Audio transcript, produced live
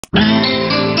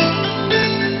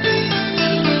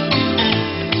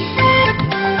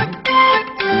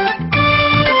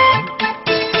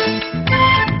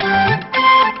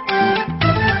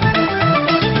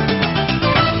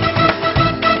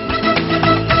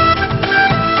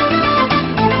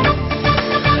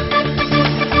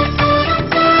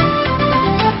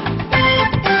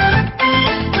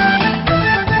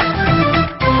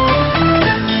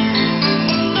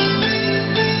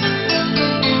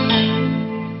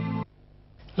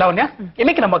லவண்யா,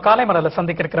 இன்னைக்கு நம்ம காலை மலர்ல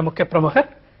சந்திக்க இருக்கிற முக்கிய பிரமுகர்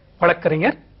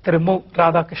வழக்கறிஞர் திரு மு.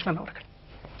 ராதாகிருஷ்ணன் அவர்கள்.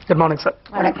 Good morning sir.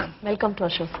 வணக்கம். Welcome to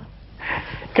show sir.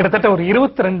 கிட்டத்தட்ட ஒரு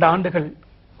 22 ஆண்டுகள்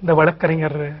இந்த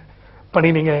வழக்கறிஞர்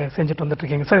பணி நீங்க செஞ்சுட்டு வந்துட்டு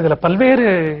இருக்கீங்க சார். இதுல பல்வேறு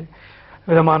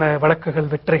விதமான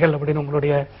வழக்குகள், வெற்றிகள் அப்படின்னு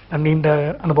உங்களுடைய நீண்ட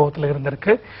அனுபவத்துல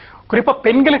இருந்திருக்கு. குறிப்பா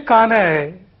பெண்களுக்கான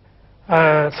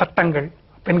சட்டங்கள்,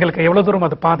 பெண்களுக்கு எவ்வளவு தூரம்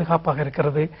அது பாதுகாப்பாக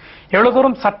இருக்கிறது, எவ்வளவு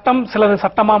தூரம் சட்டம் சிலது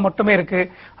சட்டமா மட்டுமே இருக்கு,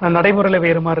 ஆனா நடைமுறையில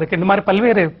வேறு மாதிரி இருக்கு, இந்த மாதிரி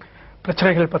பல்வேறு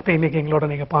பிரச்சனைகள் பத்தி இன்னைக்கு எங்களோட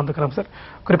நீங்க பாந்துக்கிறோம் சார்.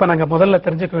 குறிப்பா நாங்க முதல்ல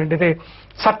தெரிஞ்சுக்க வேண்டியது,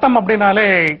 சட்டம் அப்படின்னாலே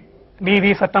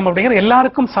நீதி சட்டம் அப்படிங்கிறது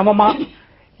எல்லாருக்கும் சமமா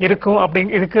இருக்கும்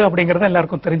அப்படிங்கறது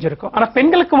எல்லாருக்கும் தெரிஞ்சிருக்கும். ஆனா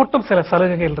பெண்களுக்கு மட்டும் சில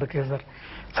சலுகைகள் இருக்கு சார்.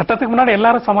 சட்டத்துக்கு முன்னாடி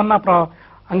எல்லாரும் சமம்னா அப்புறம்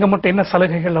அங்க மட்டும் என்ன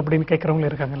சலுகைகள் அப்படின்னு கேட்கறவங்க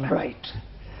இருக்காங்கல்ல. ரைட்.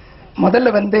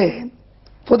 முதல்ல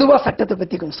பொதுவா சட்டத்தை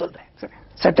பத்தி கொஞ்சம் சொல்றேன்.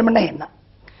 சட்டம்னா என்ன,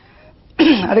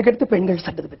 அதுக்கடுத்து பெண்கள்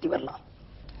சட்டத்தை பத்தி வரலாம்.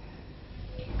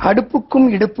 அடுப்புக்கும்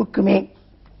இடுப்புக்குமே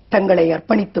தங்களை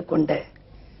அர்ப்பணித்துக் கொண்ட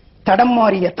தடம்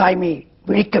மாறிய தாய்மை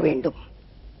விழிக்க வேண்டும்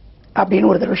அப்படின்னு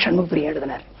ஒரு தடவை சண்முகப்பிரியா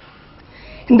எழுதினார்.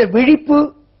 இந்த விழிப்பு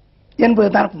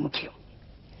என்பதுதான் முக்கியம்.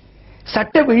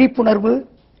 சட்ட விழிப்புணர்வு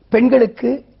பெண்களுக்கு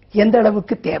எந்த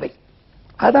அளவுக்கு தேவை,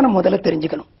 அதான் நம்ம முதல்ல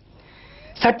தெரிஞ்சுக்கணும்.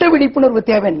 சட்ட விழிப்புணர்வு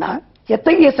தேவைன்னா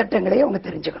எத்தகைய சட்டங்களை அவங்க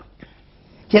தெரிஞ்சுக்கணும்,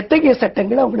 எத்தகைய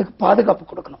சட்டங்களை அவங்களுக்கு பாதுகாப்பு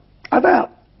கொடுக்கணும். அதான்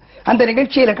அந்த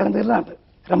நிகழ்ச்சியில கலந்ததுல நான்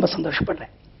ரொம்ப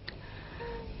சந்தோஷப்படுறேன்.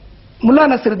 முல்லா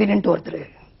நஸ்ருதீன் ஒருத்தர்,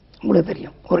 உங்களுக்கு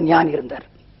தெரியும், ஒரு ஞானி இருந்தார்.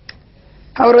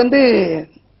 அவர்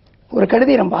ஒரு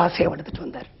கழுதையை ரொம்ப ஆசையா வளர்த்துட்டு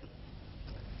வந்தார்.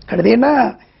 கழுதைன்னா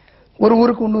ஒரு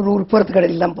ஊருக்கு இன்னொரு ஊர் போறது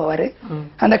கழுதை இல்லாம போவாரு.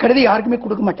 அந்த கழுதை யாருக்குமே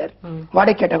கொடுக்க மாட்டார்,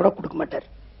 வாடகை கேட்டா கூட கொடுக்க மாட்டார்.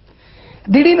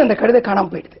 திடீர்னு அந்த கழுதை காணாம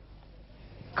போயிடுது.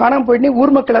 காணாம போயிட்டு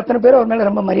ஊர் மக்கள் அத்தனை பேரும் அவர் மேல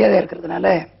ரொம்ப மரியாதையா இருக்கிறதுனால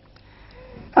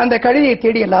அந்த கழுதையை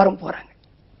தேடி எல்லாரும் போறாங்க.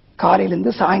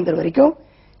 காலையிலிருந்து சாயந்தரம் வரைக்கும்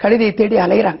கழுதையை தேடி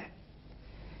அலையிறாங்க.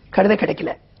 கழுதை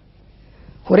கிடைக்கல.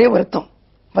 ஒரே வருத்தம்.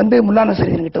 முல்லா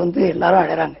நஸ்ருதீன் கிட்ட எல்லாரும்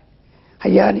அழறாங்க.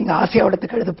 ஐயா, நீங்க ஆசையா வளர்த்து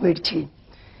கழுதை போயிடுச்சு,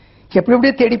 எப்படி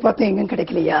எப்படியே தேடி பார்த்தோம், எங்கும்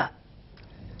கிடைக்கலையா,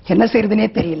 என்ன செய்யறதுனே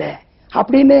தெரியல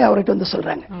அப்படின்னு அவர்கிட்ட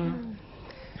சொல்றாங்க.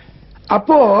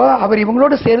 அப்போ அவர்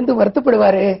இவங்களோட சேர்ந்து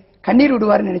வருத்தப்படுவாரு, கண்ணீர்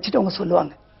விடுவாருன்னு நினைச்சிட்டு அவங்க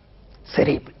சொல்லுவாங்க.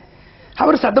 சரி,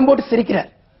 அவர் சத்தம் போட்டு சிரிக்கிறார்.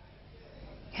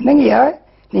 என்னங்கய்யா,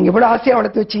 நீங்க இவ்வளவு ஆசையா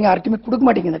வளர்த்து வச்சீங்க, யார்ட்டுமே கொடுக்க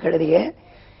மாட்டீங்க இந்த கழுதைய,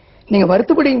 நீங்க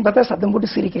வருத்தப்படுவீங்க பார்த்தா சத்தம்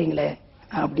போட்டு சிரிக்கிறீங்களே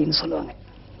அப்படின்னு சொல்லுவாங்க.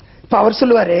 இப்ப அவர்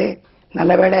சொல்லுவாரு,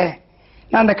 நல்ல வேளை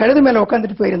நான் அந்த கழுது மேல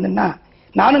உட்காந்துட்டு போயிருந்தேன்னா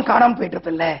நானும் காணாம போயிட்டு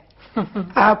இருப்பேன்ல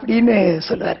அப்படின்னு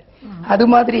சொல்லுவாரு. அது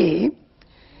மாதிரி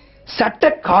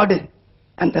சட்டக்காடு,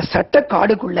 அந்த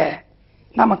சட்டக்காடுக்குள்ள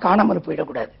நாம காணாமல்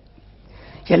போயிடக்கூடாது.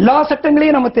 எல்லா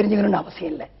சட்டங்களையும் நம்ம தெரிஞ்சுக்கணும்னு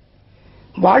அவசியம் இல்லை.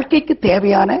 வாழ்க்கைக்கு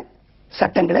தேவையான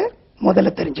சட்டங்களை முதல்ல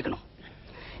தெரிஞ்சுக்கணும்.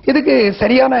 இதுக்கு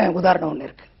சரியான உதாரணம் ஒண்ணு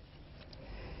இருக்கு.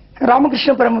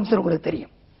 ராமகிருஷ்ண பரமஹம்சர் உங்களுக்கு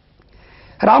தெரியும்.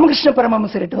 ராமகிருஷ்ண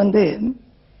பரமஹம்சர்கிட்ட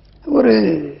ஒரு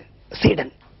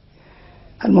சீடன்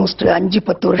ஆல்மோஸ்ட்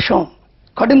 5-10 வருஷம்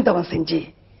கடும் தவம் செஞ்சு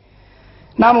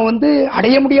நாம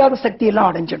அடைய முடியாத சக்தி எல்லாம்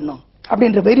அடைஞ்சிடணும்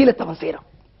அப்படின்ற வெறியில தவம் செய்யறான்.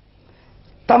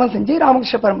 தவம் செஞ்சு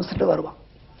ராமகிருஷ்ண பரமஹம்சர் வருவான்.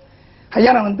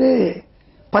 ஐயா, நான்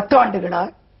 10 ஆண்டுகளா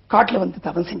காட்டுல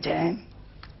தவம் செஞ்சேன்.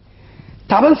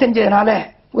 தவம் செஞ்சதுனால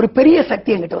ஒரு பெரிய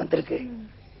சக்தி என்கிட்ட வந்திருக்கு.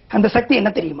 அந்த சக்தி என்ன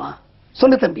தெரியுமா,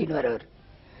 சொல்லு தம்பின்னு வரவர்.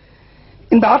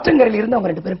 இந்த ஆற்றங்கரையில இருந்து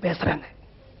அவங்க 2 பேரும் பேசுறாங்க.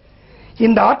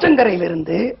 இந்த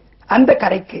ஆற்றங்கரையிலிருந்து அந்த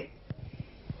கரைக்கு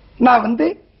நான்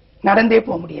நடந்தே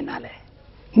போக முடியும், என்னால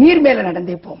நீர் மேல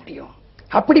நடந்தே போக முடியும்.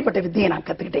 அப்படிப்பட்ட வித்தியை நான்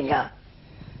கத்துக்கிட்டேயா,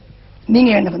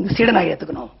 நீங்க என்ன சீடனா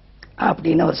ஏத்துக்கணும்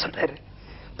அப்படின்னு அவர் சொல்றாரு.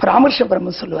 ராமகிருஷ்ண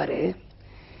பரமஹம்சர் சொல்லுவாரு,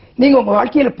 நீங்க உங்க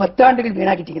வாழ்க்கையில 10 ஆண்டுகள்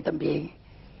வீணாக்கிட்டீங்க தம்பி.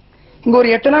 இங்க ஒரு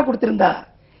 8 நாள் கொடுத்திருந்தா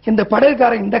இந்த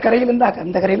படகுக்காரன் இந்த கரையிலிருந்து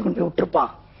அந்த கரையில் கொண்டு போய்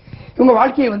விட்டுருப்பான். உங்க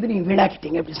வாழ்க்கையை நீங்க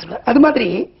வீணாக்கிட்டீங்க அப்படின்னு சொல்றாரு. அது மாதிரி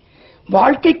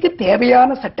வாழ்க்கைக்கு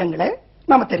தேவையான சட்டங்களை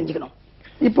நாம தெரிஞ்சுக்கணும்.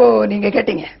 இப்போ நீங்க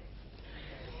கேட்டீங்க,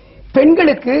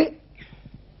 பெண்களுக்கு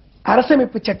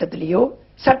அரசமைப்பு சட்டத்திலேயோ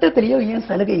சட்டத்திலேயோ ஏன்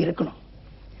சலுகை இருக்கணும்?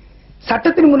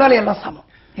 சட்டத்தின் முன்னாலே எல்லாம் சமம்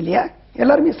இல்லையா,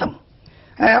 எல்லாருமே சமம்.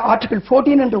 ஆர்டிகிள்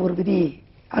 14 என்ற ஒரு விதி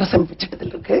அரசமைப்பு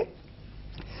சட்டத்தில் இருக்கு.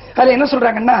 அதுல என்ன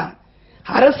சொல்றாங்கன்னா,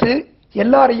 அரசு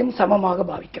எல்லாரையும் சமமாக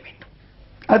பாவிக்க வேண்டும்,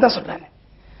 அதுதான் சொல்றாங்க.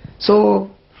 சோ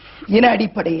இன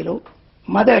அடிப்படையிலோ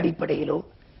மத அடிப்படையிலோ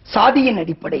சாதியின்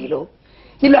அடிப்படையிலோ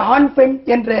இல்ல ஆண் பெண்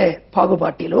என்ற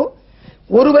பாகுபாட்டிலோ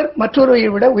ஒருவர் மற்றொருவரை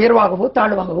விட உயர்வாகவோ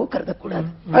தாழ்வாகவோ கருதக்கூடாது,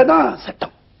 அதுதான்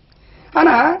சட்டம்.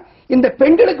 ஆனா இந்த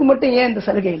பெண்களுக்கு மட்டும் ஏன் இந்த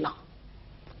சலுகை எல்லாம்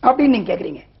அப்படின்னு நீங்க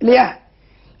கேக்குறீங்க இல்லையா?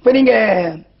 இப்ப நீங்க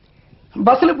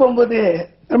பஸ்ல போகும்போது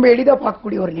ரொம்ப எளிதா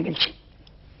பார்க்கக்கூடிய ஒரு நிகழ்ச்சி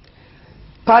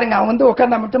பாருங்க. அவங்க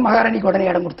உட்கார்ந்தா மட்டும் மகாராணிக்கு உடனே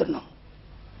இடம் கொடுத்துடணும்,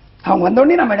 அவங்க வந்த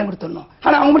உடனே நம்ம இடம் கொடுத்துடணும்.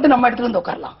 ஆனா அவங்க மட்டும் நம்ம இடத்துல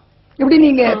உட்காரலாம், இப்படி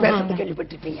நீங்க பேசுறது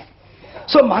கேள்விப்பட்டிருப்பீங்க.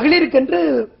 சோ மகளிருக்கென்று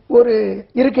ஒரு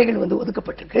இருக்கைகள் வந்து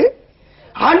ஒதுக்கப்பட்டிருக்கு,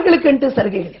 ஆண்களுக்கென்று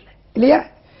சலுகைகள் இல்லை இல்லையா?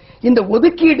 இந்த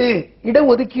ஒதுக்கீடு,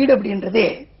 இடஒதுக்கீடு அப்படின்றதே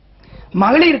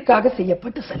மகளிருக்காக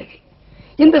செய்யப்பட்ட சலுகை.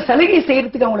 இந்த சலுகை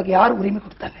செய்யறதுக்கு அவங்களுக்கு யார் உரிமை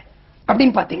கொடுத்தாங்க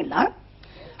அப்படின்னு பாத்தீங்கன்னா,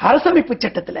 அரசமைப்பு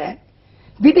சட்டத்துல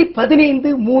விதி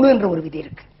 15(3) என்ற ஒரு விதி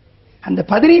இருக்கு. அந்த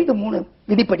 15(3)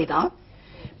 விதிப்படிதான்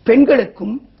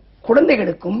பெண்களுக்கும்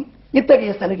குழந்தைகளுக்கும்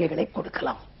இத்தகைய சலுகைகளை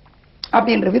கொடுக்கலாம்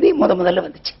அப்படின்ற விதி முதல்ல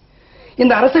வந்துச்சு.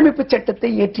 இந்த அரசமைப்பு சட்டத்தை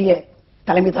இயற்றிய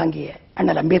தலைமை தாங்கிய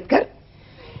அண்ணல் அம்பேத்கர்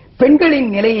பெண்களின்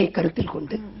நிலையை கருத்தில்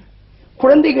கொண்டு,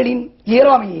 குழந்தைகளின்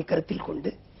இயலாமையை கருத்தில் கொண்டு,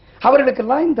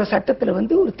 அவர்களுக்கெல்லாம் இந்த சட்டத்தில்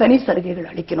வந்து ஒரு தனி சலுகைகள்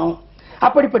அளிக்கணும்,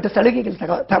 அப்படிப்பட்ட சலுகைகள்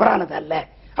தவறானது அல்ல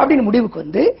அப்படின்னு முடிவுக்கு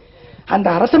வந்து அந்த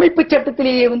அரசமைப்பு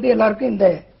சட்டத்திலேயே வந்து எல்லாருக்கும் இந்த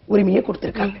உரிமையை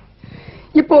கொடுத்திருக்காங்க.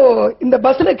 இப்போ இந்த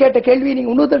பஸ்ல கேட்ட கேள்வியை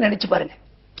நீங்க இன்னொரு நினைச்சு பாருங்க.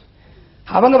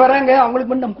 அவங்க வராங்க, அவங்களுக்கு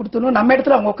மட்டும் நம்ம கொடுத்துடணும், நம்ம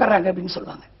இடத்துல அவங்க உட்கார்றாங்க அப்படின்னு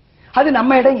சொல்லுவாங்க. அது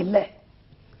நம்ம இடம் இல்லை.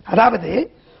 அதாவது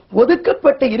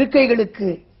ஒதுக்கப்பட்ட இருக்கைகளுக்கு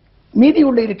மீதி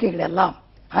உள்ள இருக்கைகள் எல்லாம்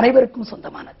அனைவருக்கும்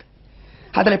சொந்தமானது.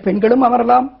 அதுல பெண்களும்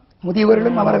அமரலாம்,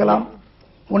 முதியவர்களும் அமரலாம்,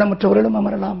 ஊனமுற்றவர்களும்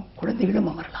அமரலாம், குழந்தைகளும்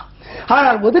அமரலாம்.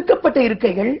 ஆனால் ஒதுக்கப்பட்ட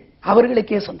இருக்கைகள்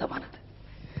அவர்களுக்கே சொந்தமானது.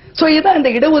 சோ இதான் இந்த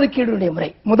இடஒதுக்கீடுடைய முறை.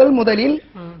 முதலில்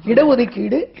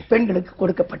இடஒதுக்கீடு பெண்களுக்கு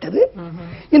கொடுக்கப்பட்டது.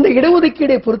 இந்த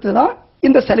இடஒதுக்கீடை பொறுத்துதான்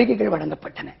இந்த சலுகைகள்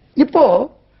வழங்கப்பட்டன. இப்போ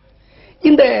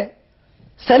இந்த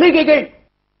சலுகைகள்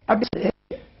அப்படி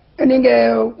நீங்க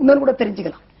இன்னொரு கூட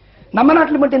தெரிஞ்சுக்கலாம். நம்ம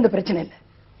நாட்டில் மட்டும் இந்த பிரச்சனை இல்லை.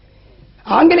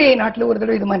 ஆங்கிலேய நாட்டில் ஒரு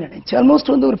தடவை இது மாதிரி நடந்துச்சு.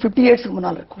 ஆல்மோஸ்ட் வந்து ஒரு 50 இயர்ஸ்க்கு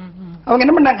முன்னால் இருக்கும். அவங்க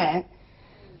என்ன பண்ணாங்க,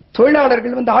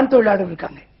 தொழிலாளர்கள் வந்து ஆண் தொழிலாளர்கள்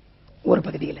இருக்காங்க ஒரு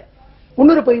பகுதியில்,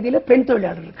 இன்னொரு பகுதியில் பெண்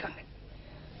தொழிலாளர்கள் இருக்காங்க.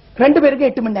 2 பேருக்கு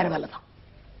 8 மணி நேரம் வேலை தான்.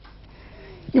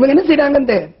 இவங்க என்ன செய்யறாங்க,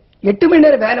 இந்த 8 மணி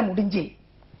நேரம் வேலை முடிஞ்சு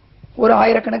ஒரு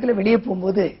ஆயிரக்கணக்கில் வெளியே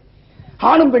போகும்போது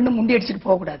ஆணும் பெண்ணும் முண்டி அடிச்சுட்டு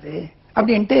போகக்கூடாது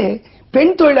அப்படின்ட்டு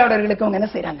பெண் தொழிலாளர்களுக்கு அவங்க என்ன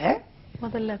செய்யறாங்க,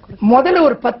 முதல்ல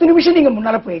ஒரு 10 நிமிஷம் நீங்க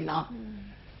முன்னால போயிடலாம்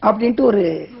அப்படின்ட்டு ஒரு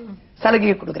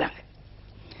சலுகையை கொடுக்குறாங்க.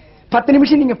 10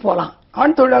 நிமிஷம் நீங்க போலாம்.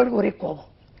 ஆண் தொழிலாளர்களுக்கு ஒரே கோபம்,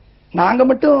 நாங்க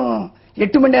மட்டும்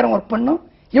 8 மணி நேரம் ஒர்க் பண்ணோம்,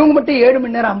 இவங்க மட்டும் 7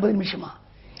 மணி நேரம் 50 நிமிஷமா,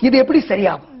 இது எப்படி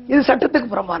சரியாகும், இது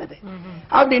சட்டத்துக்கு புறம்பானது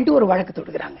அப்படின்ட்டு ஒரு வழக்கு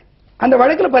தொடுக்கிறாங்க. அந்த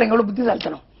வழக்குல பாருங்க எவ்வளவு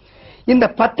புத்திசாலித்தனம். இந்த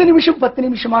 10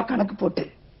 நிமிஷமா கணக்கு போட்டு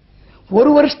ஒரு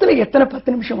வருஷத்துல எத்தனை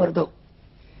 10 நிமிஷம் வருதோ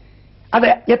அத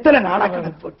எத்தனை நாளா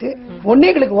கணக்கு போட்டு ஒன்னே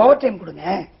எங்களுக்கு ஓவர் டைம் கொடுங்க,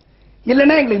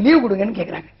 இல்லைன்னா எங்களுக்கு லீவ் கொடுங்கன்னு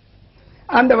கேக்குறாங்க.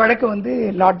 அந்த வழக்கு வந்து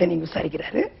லார்ட் டெனிங்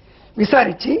விசாரிக்கிறாரு.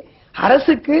 விசாரிச்சு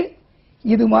அரசுக்கு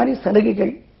இது மாதிரி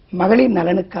சலுகைகள், மகளிர்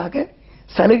நலனுக்காக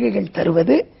சலுகைகள்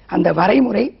தருவது அந்த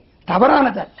வரைமுறை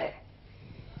தவறானது அல்ல,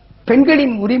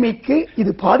 பெண்களின் உரிமைக்கு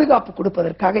இது பாதுகாப்பு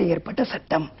கொடுப்பதற்காக ஏற்பட்ட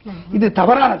சட்டம், இது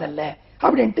தவறானதல்ல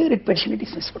அப்படின்ட்டு ரிட் பெட்டிஷனை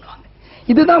டிஸ்மிஸ் பண்ணுவாங்க.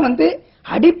 இதுதான் வந்து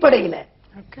அடிப்படையில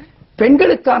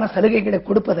பெண்களுக்கான சலுகைகளை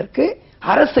கொடுப்பதற்கு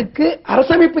அரசுக்கு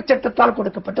அரசமைப்பு சட்டத்தால்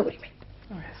கொடுக்கப்பட்ட உரிமை.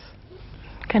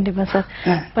 கண்டிப்பா சார்.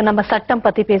 இப்ப நம்ம சட்டம்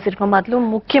பத்தி பேசிருக்கோம், அதிலும்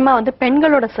முக்கியமா வந்து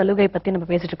பெண்களோட சலுகை பத்தி நம்ம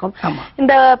பேசிட்டு இருக்கோம்.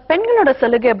 இந்த பெண்களோட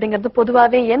சலுகை அப்படிங்கிறது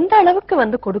பொதுவாவே எந்த அளவுக்கு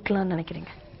வந்து கொடுக்கலாம்னு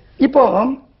நினைக்கிறீங்க? இப்போ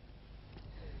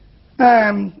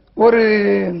ஒரு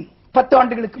 10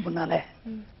 ஆண்டுகளுக்கு முன்னால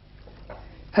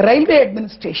ரயில்வே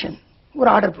அட்மினிஸ்ட்ரேஷன் ஒரு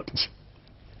ஆர்டர் போட்டுச்சு.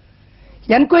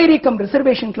 என்கொயரி கம்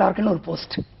ரிசர்வேஷன் கிளார்க்னு ஒரு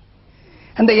போஸ்ட்.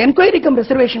 அந்த என்கொயரி கம்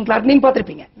ரிசர்வேஷன் கிளார்க் நீங்க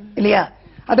பார்த்திருப்பீங்க இல்லையா?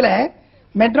 அதுல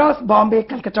மெட்ராஸ், பாம்பே,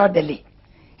 கல்கத்தா, டெல்லி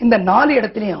இந்த 4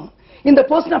 இடத்துலயும் இந்த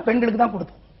போஸ்ட் நான் பெண்களுக்கு தான்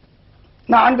கொடுப்போம்,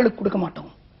 நான் ஆண்களுக்கு கொடுக்க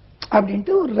மாட்டோம்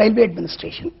அப்படின்ட்டு ஒரு ரயில்வே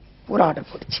அட்மினிஸ்ட்ரேஷன் ஒரு ஆர்டர்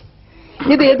போட்டுச்சு.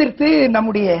 இதை எதிர்த்து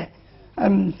நம்முடைய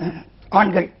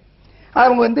ஆண்கள்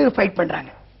அவங்க வந்து ஃபைட் பண்றாங்க,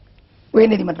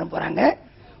 உயர்நீதிமன்றம் போறாங்க.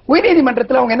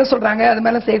 உயர்நீதிமன்றத்தில் அவங்க என்ன சொல்றாங்க, அது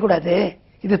மேல செய்யக்கூடாது,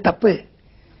 இது தப்பு,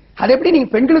 அது எப்படி நீங்க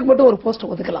பெண்களுக்கு மட்டும் ஒரு போஸ்ட்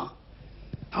ஒதுக்கலாம்,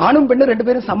 ஆணும் பெண்ணும் 2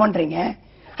 பேரும் சமன்றீங்க.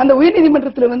 அந்த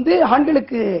உயர்நீதிமன்றத்தில் வந்து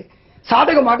ஆண்களுக்கு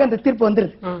சாதகமாக அந்த தீர்ப்பு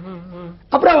வந்துருது.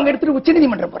 அப்புறம் அவங்க எடுத்துட்டு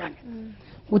உச்சநீதிமன்றம் போறாங்க.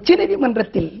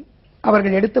 உச்சநீதிமன்றத்தில்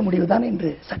அவர்கள் எடுத்த முடிவுதான் என்று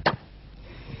சட்டம்.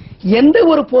 எந்த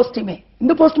ஒரு போஸ்டையுமே,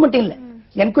 இந்த போஸ்ட் மட்டும் இல்ல,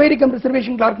 என்கொயரி கம்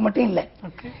ரிசர்வேஷன் கிளார்க் மட்டும் இல்ல,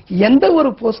 எந்த ஒரு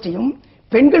போஸ்டையும்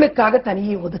பெண்களுக்காக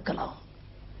தனியே ஒதுக்கலாம்,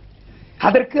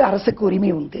 அதற்கு அரசுக்கு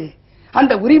உரிமை உண்டு,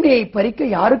 அந்த உரிமையை பறிக்க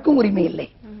யாருக்கும் உரிமை இல்லை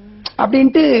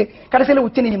அப்படின்ட்டு கடைசியில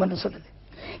உச்சநீதிமன்றம் சொல்லுது.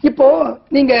 இப்போ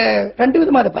நீங்க 2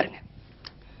 விதமா அதை பாருங்க.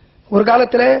 ஒரு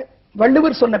காலத்துல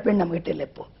வள்ளுவர் சொன்ன பெண் நம்ம கிட்ட இல்ல.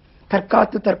 இப்போ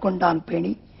தற்காத்து தற்கொண்டான்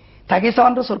பேணி தகை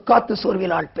சான்ற சொற்காத்து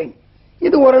சோர்விலாள் பெண்,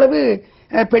 இது ஓரளவு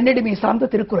பெண்ணடிமை சார்ந்த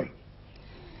திருக்குறள்.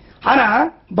 ஆனா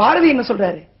பாரதி என்ன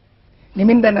சொல்றாரு,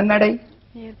 நிமிர்ந்த நன்னடை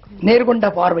நேர்கொண்ட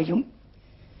பார்வையும்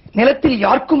நிலத்தில்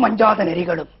யாருக்கும் அஞ்சாத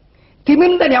நெறிகளும்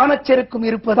திமிர்ந்த ஞானச் செருக்கும்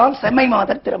இருப்பதால் செம்மை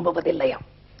மாதர் திரும்புவதில்லையாம்.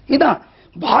 இதான்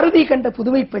பாரதி கண்ட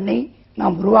புதுமை பெண்ணை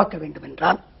நாம் உருவாக்க வேண்டும்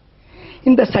என்றால்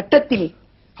இந்த சட்டத்தில்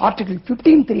ஆர்டிகிள்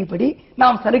 15(3) படி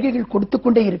நாம் சலுகைகள்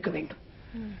கொடுத்துக்கொண்டே இருக்க வேண்டும்.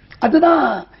 அதுதான்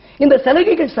இந்த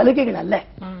சலுகைகள் அல்ல.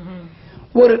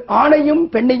 ஒரு ஆணையும்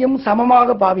பெண்ணையும்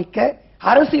சமமாக பாவிக்க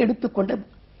அரசு எடுத்துக்கொண்ட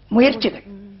முயற்சிகள்,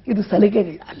 இது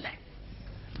சலுகைகள் அல்ல.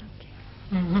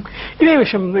 இதே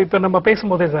விஷயம் இப்ப நம்ம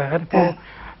பேசும்போதே சார், இப்போ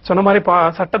சொன்ன மாதிரி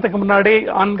சட்டத்துக்கு முன்னாடி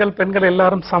ஆண்கள் பெண்கள்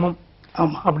எல்லாரும் சமம்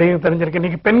அப்படின்னு தெரிஞ்சிருக்கு.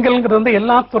 இன்னைக்கு பெண்கள்ங்கிறது வந்து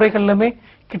எல்லா துறைகளிலுமே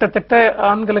கிட்டத்தட்ட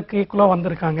ஆண்களுக்கு ஈக்குவலா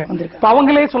வந்திருக்காங்க. இப்ப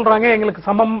அவங்களே சொல்றாங்க எங்களுக்கு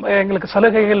சமம், எங்களுக்கு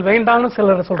சலுகைகள் வேண்டாம்னு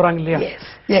சிலர் சொல்றாங்க இல்லையா?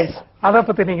 அத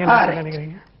பத்தி நீங்க என்ன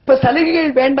நினைக்கிறீங்க? இப்ப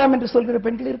சலுகைகள் வேண்டாம் என்று சொல்கிற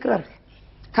பெண்கள் இருக்கிறார்கள்.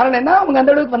 காரணம் என்ன, அவங்க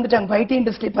அந்த அளவுக்கு வந்துட்டாங்க. ஐடி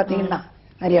இண்டஸ்ட்ரி பாத்தீங்கன்னா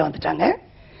நிறைய வந்துட்டாங்க.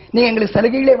 நீங்க எங்களுக்கு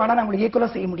சலுகைகளே வேணா, நான் உங்களுக்கு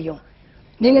ஈக்குவலா செய்ய முடியும்,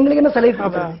 நீங்க எங்களுக்கு என்ன சலுகை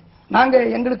கொடுக்குறது, நாங்க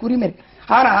எங்களுக்கு உரிமை இருக்கு.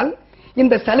 ஆனால்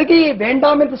இந்த சலுகையை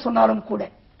வேண்டாம் என்று சொன்னாலும் கூட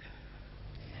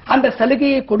அந்த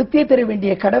சலுகையை கொடுத்தே தர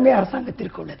வேண்டிய கடமை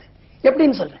அரசாங்கத்திற்கு உள்ளது.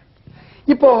 எப்படின்னு சொல்றேன்,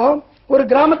 இப்போ ஒரு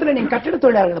கிராமத்துல நீங்க கட்டிட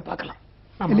தொழிலாளர்களை பார்க்கலாம்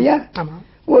இல்லையா?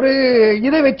 ஒரு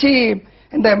இதை வச்சு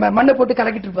இந்த மண்ணை போட்டு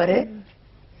கலக்கிட்டு இருப்பாரு.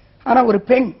 ஆனா ஒரு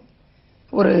பெண்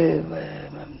ஒரு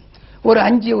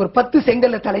 10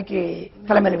 செங்கல்ல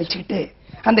தலைமையில வச்சுக்கிட்டு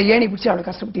அந்த ஏணி பிடிச்சி அவ்வளவு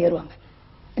கஷ்டப்பட்டு ஏறுவாங்க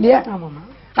இல்லையா?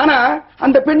 ஆனா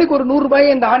அந்த பெண்ணுக்கு ஒரு 100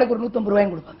 ரூபாய், இந்த ஆணுக்கு ஒரு 150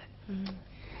 ரூபாயும் கொடுப்பாங்க.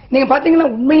 நீங்க பாத்தீங்கன்னா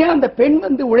உண்மையா அந்த பெண்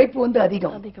வந்து உழைப்பு வந்து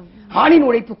அதிகம், ஆணின்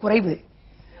உழைப்பு குறைவு.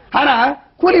 ஆனா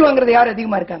கூலி வாங்குறது யார்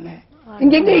அதிகமா இருக்காங்க?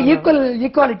 இங்க எங்க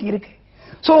ஈக்குவாலிட்டி இருக்கு?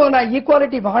 சோ நான்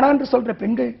ஈக்குவாலிட்டி வேணான்னு சொல்ற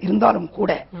பெண்கள் இருந்தாலும்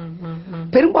கூட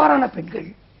பெரும்பாலான பெண்கள்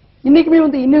இன்னைக்குமே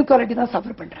வந்து இன்இக்வாலிட்டி தான்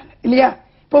சஃபர் பண்றாங்க இல்லையா?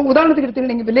 இப்போ உதாரணத்துக்கு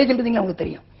எடுத்தீங்கன்னா, நீங்க வில்லேஜ் இருந்தீங்கன்னா உங்களுக்கு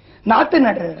தெரியும், நாத்து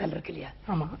நடுற வேலை இருக்கு இல்லையா?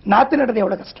 நாத்து நடுறது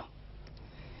எவ்வளவு கஷ்டம்.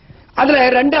 அதுல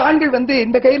 2 ஆண்கள் வந்து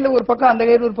இந்த கயிறுல ஒரு பக்கம் அந்த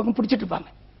கயிறு ஒரு பக்கம் பிடிச்சிட்டு இருப்பாங்க.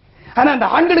 ஆனா அந்த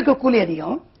ஆண்களுக்கு கூலி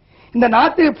அதிகம், இந்த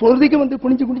நாத்து பொழுதுக்கு வந்து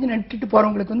குனிஞ்சு நட்டுட்டு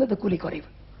போறவங்களுக்கு வந்து அந்த கூலி குறைவு.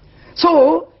 சோ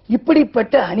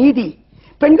இப்படிப்பட்ட அநீதி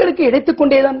பெண்களுக்கு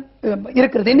இழைத்துக்கொண்டேதான்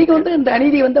இருக்கிறது. இன்னைக்கு வந்து இந்த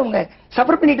அநீதி வந்து அவங்க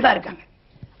சஃபர் பண்ணிட்டு தான் இருக்காங்க.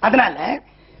 அதனால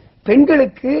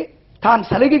பெண்களுக்கு தான்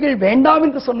சலுகைகள் வேண்டாம்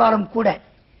என்று சொன்னாலும் கூட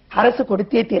அரசு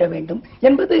கொடுத்தே தீர வேண்டும்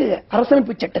என்பது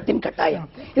அரசமைப்பு சட்டத்தின் கட்டாயம்.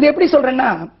 இது எப்படி சொல்றேன்னா,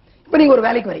 இப்ப நீங்க ஒரு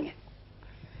வேலைக்கு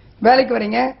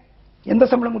வரீங்க, எந்த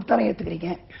சம்பளம் கொடுத்தாலும் ஏத்துக்கிறீங்க,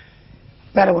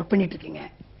 வேலை ஒர்க் பண்ணிட்டு இருக்கீங்க.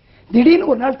 திடீர்னு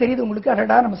ஒரு நாள் தெரியுது உங்களுக்கு,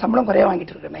 அடடா நம்ம சம்பளம் குறைய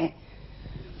வாங்கிட்டு இருக்கோமே,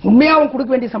 உண்மையாவும்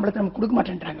கொடுக்க வேண்டிய சம்பளத்தை நம்ம கொடுக்க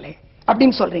மாட்டேன்றாங்களே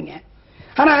அப்படின்னு சொல்றீங்க.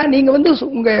 ஆனா நீங்க வந்து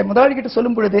உங்க முதலாளி கிட்ட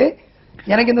சொல்லும் பொழுது,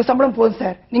 எனக்கு இந்த சம்பளம் போதும்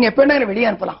சார், நீங்க எப்ப என்ன வெளியே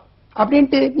அனுப்பலாம்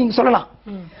அப்படின்ட்டு நீங்க சொல்லலாம்.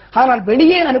 ஆனால்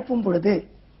வெளியே அனுப்பும் பொழுது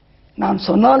நான்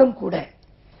சொன்னாலும் கூட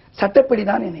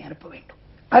சட்டப்படிதான் என்னை அனுப்ப வேண்டும்.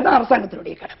 அதுதான்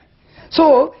அரசாங்கத்தினுடைய கடமை. சோ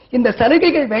இந்த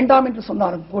சலுகைகள் வேண்டாம் என்று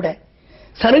சொன்னாலும் கூட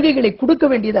சலுகைகளை கொடுக்க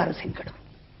வேண்டியது அரசின் கடமை.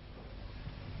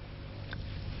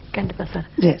 கண்டிப்பா சார்.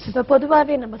 இப்ப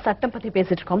பொதுவாவே நம்ம சட்டம் பத்தி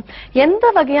பேசிட்டு இருக்கோம். எந்த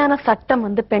வகையான சட்டம்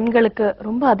வந்து பெண்களுக்கு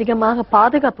ரொம்ப அதிகமாக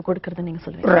பாதுகாப்பு கொடுக்கிறது நீங்க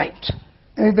சொல்லுவீங்க? ரைட்,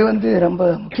 இது வந்து ரொம்ப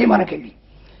முக்கியமான கேள்வி.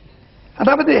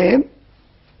 அதாவது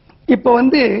இப்ப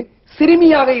வந்து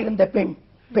சிறுமியாக இருந்த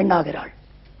பெண்ணாகிறாள்.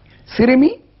 சிறுமி,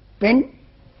 பெண்,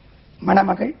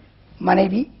 மணமகள்,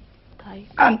 மனைவி,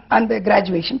 அந்த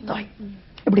கிராஜுவேஷன், தாய்,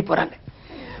 இப்படி போறாங்க.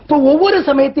 இப்போ ஒவ்வொரு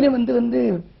சமயத்திலும் வந்து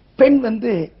பெண்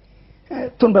வந்து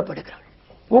துன்பப்படுகிறாள்.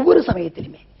 ஒவ்வொரு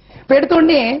சமயத்திலுமே இப்ப எடுத்த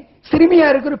உடனே சிறுமியா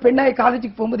இருக்கிற பெண்ணாய்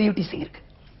காலேஜுக்கு போகும்போது யூடிசிங் இருக்கு.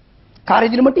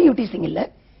 காலேஜில் மட்டும் யூடிசிங் இல்ல,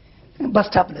 பஸ்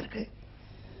ஸ்டாப்ல இருக்கு,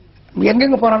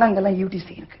 எங்கெங்க போனாலும் அங்கெல்லாம்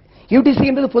யூடிசிங் இருக்கு.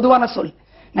 யூடிசிங்ன்றது பொதுவான சொல்.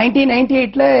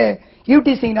 1998ல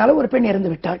யூடிசிங்னால ஒரு பெண்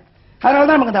இறந்து விட்டாள்.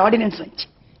 அதனாலதான் நமக்கு அந்த ஆர்டினன்ஸ் வந்துச்சு.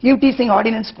 யூடிசிங்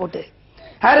ஆர்டினன்ஸ் போட்டு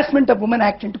ஹாரஸ்மெண்ட் ஆஃப் உமன்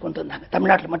ஆக்ட் கொண்டு வந்தாங்க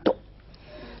தமிழ்நாட்டில் மட்டும்.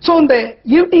 சோ இந்த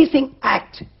யூடிசிங்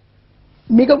ஆக்ட்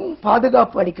மிகவும்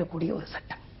பாதுகாப்பு அளிக்கக்கூடிய ஒரு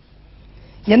சட்டம்.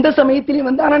 எந்த சமயத்திலையும்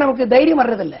வந்து, ஆனா நமக்கு தைரியம்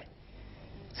வர்றதில்ல,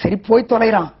 சரி போய்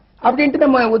தொலைறான் அப்படின்ட்டு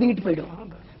நம்ம ஒதுங்கிட்டு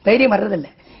போயிடுவோம், தைரியம்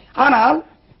வர்றதில்லை. ஆனால்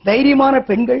தைரியமான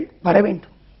பெண்கள் வர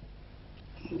வேண்டும்,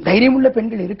 தைரியம் உள்ள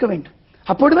பெண்கள் இருக்க வேண்டும்,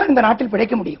 அப்பொழுதுதான் இந்த நாட்டில்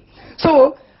பிழைக்க முடியும். சோ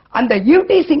அந்த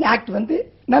யூடிசிங் ஆக்ட் வந்து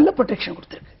நல்ல ப்ரொடெக்ஷன்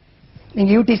கொடுத்திருக்கு.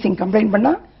 நீங்க யூடிசிங் கம்ப்ளைண்ட்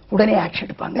பண்ணா உடனே ஆக்ஷன்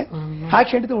எடுப்பாங்க,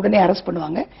 ஆக்ஷன் எடுத்து உடனே அரெஸ்ட்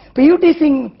பண்ணுவாங்க. இப்ப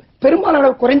யூடிசிங் பெரும்பாலான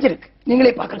அளவு குறைஞ்சிருக்கு,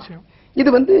 நீங்களே பார்க்கலாம். இது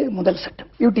வந்து முதல்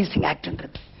சட்டம் யூடிசிங்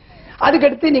ஆக்ட்ன்றது.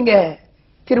 அதுக்கடுத்து நீங்க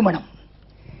திருமணம்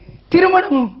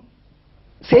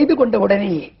செய்து கொண்ட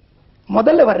உடனேயே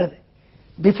முதல்ல வர்றது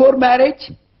before marriage,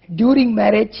 during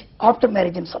marriage, after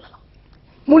marriage சொல்லலாம்.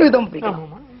 3 விதம்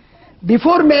பிரிக்கலாம்.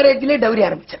 பிஃபோர் மேரேஜ்ல டவுரி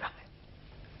ஆரம்பிச்சிடறாங்க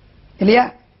இல்லையா?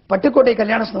 பட்டுக்கோட்டை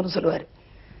கல்யாண சுந்தரம் சொல்லுவாரு,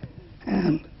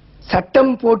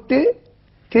 சட்டம் போட்டு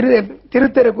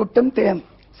திருத்தர கூட்டம்,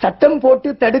 சட்டம் போட்டு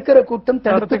தடுக்கிற கூட்டம்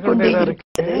தடுத்துக் கொண்டே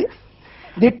இருக்கிறது,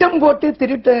 திட்டம் போட்டு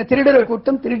திருடுற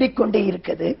கூட்டம் திருடிக் கொண்டே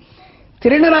இருக்குது,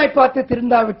 திருடனாய் பார்த்து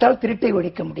திருந்தாவிட்டால் திருட்டை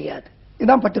ஒழிக்க முடியாது.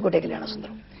 இதுதான் பட்டுக்கோட்டை கல்யாண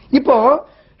சுந்தரம். இப்போ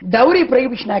டவுரி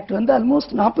ப்ரொஹிபிஷன் ஆக்ட் வந்து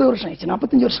ஆல்மோஸ்ட் 40 வருஷம் ஆயிடுச்சு,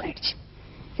 45 வருஷம் ஆயிடுச்சு.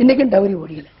 இன்னைக்கும் டவுரி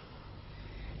ஒழியல.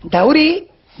 டவுரி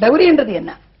டவுரின்றது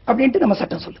என்ன அப்படின்ட்டு நம்ம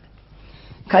சட்டம் சொல்லுது.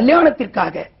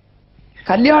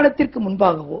 கல்யாணத்திற்கு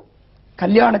முன்பாகவோ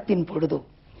கல்யாணத்தின் பொழுதோ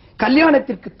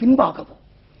கல்யாணத்திற்கு பின்பாகவோ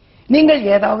நீங்கள்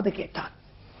ஏதாவது கேட்டால்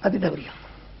அது டவுரியாகும்.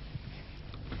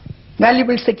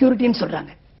 வேல்யூபிள் செக்யூரிட்டின்னு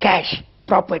சொல்றாங்க, கேஷ்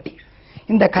ப்ராப்பர்ட்டி.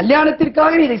 இந்த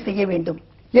கல்யாணத்திற்காக இதை செய்ய வேண்டும்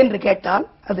என்று கேட்டால்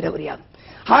அது டவுரியாகும்.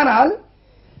 ஆனால்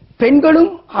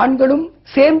பெண்களும் ஆண்களும்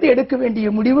சேர்ந்து எடுக்க வேண்டிய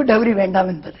முடிவு டவுரி வேண்டாம்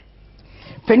என்பது.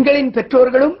 பெண்களின்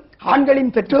பெற்றோர்களும்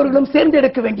ஆண்களின் பெற்றோர்களும் சேர்ந்து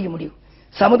எடுக்க வேண்டிய முடிவு.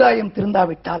 சமுதாயம்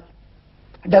திருந்தாவிட்டால்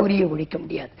டவுரியை ஒழிக்க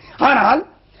முடியாது. ஆனால்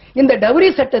இந்த டவுரி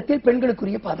சட்டத்தில்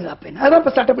பெண்களுக்குரிய பாதுகாப்பு என்ன, அதான்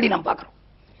இப்ப சட்டப்படி நாம் பார்க்கிறோம்.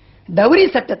 டவுரி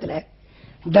சட்டத்துல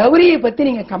டவுரியை பத்தி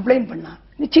நீங்க கம்ப்ளைண்ட் பண்ணா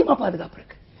நிச்சயமா பாதுகாப்பு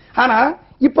இருக்கு. ஆனா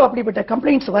இப்ப அப்படிப்பட்ட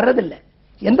கம்ப்ளைண்ட்ஸ் வர்றதில்லை.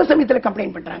 எந்த சமயத்துல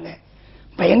கம்ப்ளைண்ட் பண்றாங்க?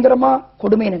 பயங்கரமா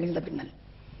கொடுமை நிகழ்ந்த பின்னல்,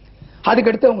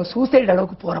 அதுக்கடுத்து அவங்க சூசைட்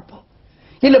அளவுக்கு போறப்போ,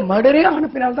 இல்ல மர்டரே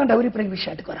ஆனப்பினால் தான் டவுரி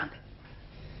ப்ரொஹிபிஷன் வராங்க.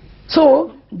 சோ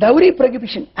டவுரி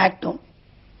ப்ரொஹிபிஷன் ஆக்டும்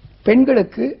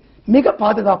பெண்களுக்கு மிக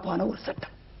பாதுகாப்பான ஒரு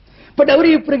சட்டம். இப்ப டவுரி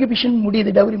ப்ரொஹிபிஷன்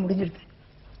முடியுது, டவுரி முடிஞ்சிருது.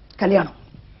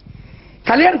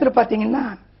 கல்யாணத்துல பாத்தீங்கன்னா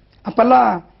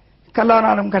அப்பெல்லாம்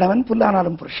கல்லானாலும் கணவன்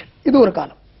புல்லானாலும் புருஷன், இது ஒரு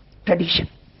காலம் ட்ரெடிஷன்.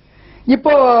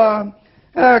 இப்போ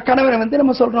கணவனை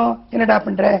நம்ம சொல்றோம் என்னடா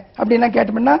பண்ற அப்படின்னா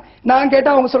கேட்டோம்னா, நான்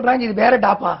கேட்டா அவங்க சொல்றாங்க இது வேற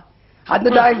டாப்பா, அந்த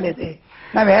டா இல்ல இது,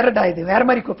 நான் வேற டா, இது வேற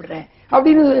மாதிரி கூப்பிடுறேன்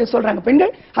அப்படின்னு சொல்றாங்க.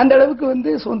 பெண்கள் அந்த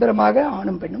அளவுக்கு சுதந்திரமாக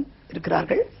ஆணும் பெண்ணும்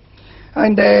இருக்கிறார்கள்.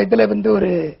 இந்த இதுல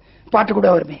ஒரு பாட்டு கூட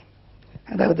வருமே,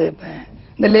 அதாவது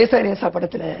இந்த லேசா லேசா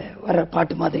படத்துல வர்ற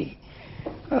பாட்டு மாதிரி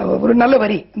ஒரு நல்ல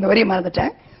வரி, இந்த வரியை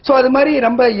மறந்துட்டேன். சோ அது மாதிரி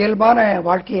ரொம்ப இயல்பான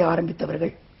வாழ்க்கையை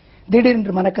ஆரம்பித்தவர்கள்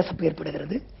திடீரென்று மனக்கசப்பு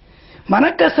ஏற்படுகிறது.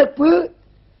 மனக்கசப்பு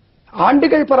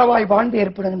ஆண்டுகள் பரவாய் வாழ்ந்து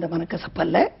ஏற்படுகின்ற மனக்கசப்பு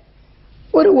அல்ல,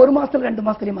 ஒரு மாசத்துல 2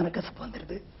 மாசத்துலயே மனக்கசப்பு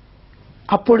வந்துருது.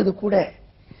 அப்பொழுது கூட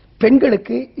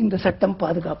பெண்களுக்கு இந்த சட்டம்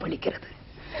பாதுகாப்பு அளிக்கிறது.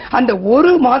 அந்த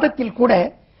ஒரு மாதத்தில் கூட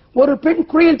ஒரு பெண்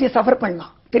குரியல்ட்டி சஃபர்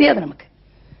பண்ணலாம், தெரியாது நமக்கு.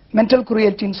 மென்டல்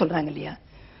குரியல்ட்டின்னு சொல்றாங்க இல்லையா,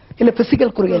 இல்ல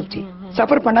பிசிக்கல் குரியல்ட்டி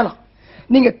சஃபர் பண்ணலாம்.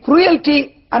 நீங்க குரியல்ட்டி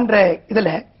என்ற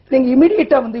இதுல நீங்க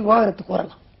இமிடியேட்டா விவாகரத்துக்கு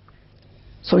வரலாம்.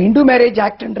 சோ இந்து மேரேஜ்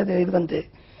ஆக்ட்ன்றது இது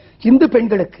இந்து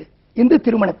பெண்களுக்கு இந்து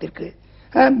திருமணத்திற்கு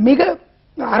மிக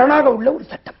அரணாக உள்ள ஒரு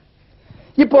சட்டம்.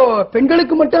 இப்போ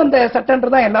பெண்களுக்கு மட்டும் அந்த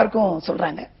சட்டம்ன்றதான் எல்லாருக்கும்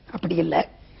சொல்றாங்க, அப்படி இல்ல.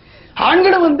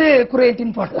 ஆண்களும்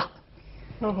குரியல்ட்டின்னு போடலாம்.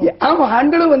 ஆமா,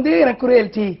 ஆண்களும் எனக்கு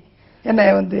குரியல்ட்டி, என்ன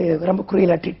ரொம்ப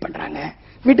குரியலா ட்ரீட் பண்றாங்க,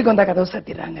 வீட்டுக்கு வந்தா கதவு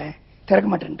சாத்திடுறாங்க, திறக்க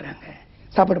மாட்டேன்றாங்க,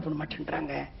 சாப்பாடு போட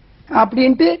மாட்டேன்றாங்க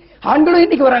அப்படின்ட்டு ஆண்களும்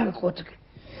இன்னைக்கு வராங்க கோர்ட்டுக்கு.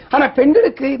 ஆனா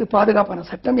பெண்களுக்கு இது பாதுகாப்பான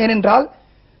சட்டம். ஏனென்றால்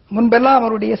முன்பெல்லாம்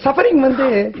அவருடைய சஃபரிங்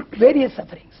வேரியஸ்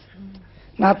சஃபரிங்ஸ்,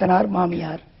 நாத்தனார்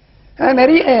மாமியார்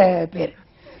நிறைய பேர்.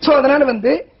 சோ அதனால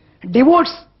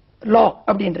டிவோர்ஸ் லா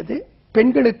அப்படின்றது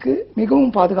பெண்களுக்கு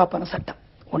மிகவும் பாதுகாப்பான சட்டம்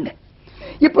ஒண்ணு.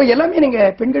 இப்போ எல்லாமே நீங்க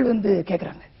பெண்கள்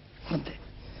கேக்குறாங்க,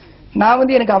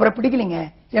 நான் எனக்கு அவரை பிடிக்கலைங்க,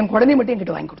 என் குழந்தைய மட்டும்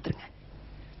என்கிட்ட வாங்கி கொடுத்துருங்க,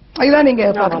 அதுதான் நீங்க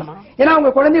பார்க்கலாம். ஏன்னா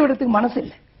அவங்க குழந்தைய விடுறதுக்கு மனசு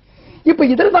இல்லை. இப்ப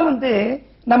இதில் தான்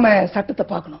நம்ம சட்டத்தை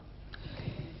பார்க்கணும்.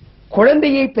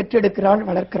 குழந்தையை பெற்றெடுக்கிறாள்,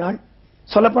 வளர்க்கிறாள்.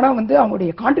 சொல்லப்போனா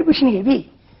அவங்களுடைய கான்ட்ரிபியூஷன் ஹெவி,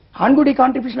 ஆண்களுடைய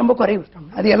கான்ட்ரிபியூஷன் ரொம்ப குறைவு,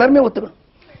 அது எல்லாருமே ஒத்துக்கணும்.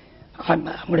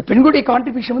 அவங்களுடைய பெண்களுடைய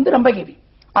கான்ட்ரிபியூஷன் ரொம்ப ஹெவி.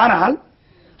 ஆனால்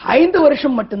 5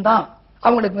 வருஷம் மட்டும்தான்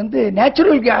அவங்களுக்கு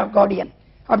நேச்சுரல் கார்டியன்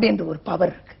அப்படின்ற ஒரு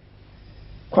பவர் இருக்கு.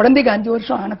 குழந்தைக்கு 5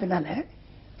 வருஷம் ஆன பின்னால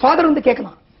ஃபாதர்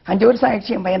கேட்கலாம், 5 வருஷம்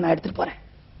ஆயிடுச்சு என் பையன் நான் எடுத்துட்டு போறேன்.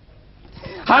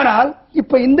 ஆனால்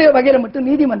இப்ப இந்த வகையில மட்டும்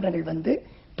நீதிமன்றங்கள்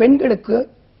பெண்களுக்கு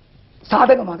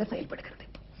சாதகமாக செயல்படுகிறது.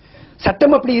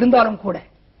 சட்டம் அப்படி இருந்தாலும் கூட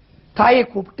தாயை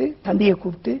கூப்பிட்டு தந்தையை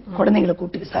கூப்பிட்டு குழந்தைங்களை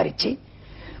கூப்பிட்டு விசாரிச்சு,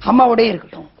 அம்மாவோட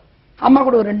இருக்கட்டும், அம்மா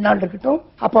கூட ஒரு 2 நாள் இருக்கட்டும்,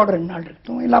 அப்பாவோட 2 நாள்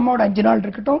இருக்கட்டும், இல்ல அம்மாவோட 5 நாள்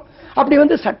இருக்கட்டும்,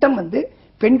 அப்படி சட்டம்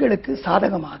பெண்களுக்கு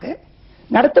சாதகமாக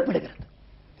நடத்தப்படுகிறது.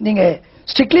 நீங்க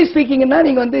ஸ்ட்ரிக்ட்லி ஸ்பீக்கிங்னா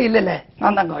நீங்க இல்ல இல்ல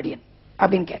நான் தான் கார்டியன்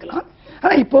அப்படின்னு கேட்கலாம்.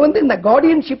 ஆனா இப்ப இந்த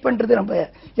கார்டியன்ஷிப் பண்றது நம்ம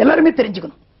எல்லாருமே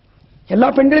தெரிஞ்சுக்கணும், எல்லா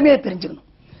பெண்களுமே தெரிஞ்சுக்கணும்.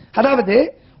 அதாவது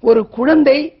ஒரு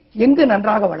குழந்தை எங்கு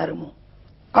நன்றாக வளருமோ,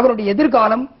 அவருடைய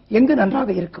எதிர்காலம் எங்கு நன்றாக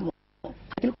இருக்குமோ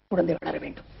அதில் குழந்தை வளர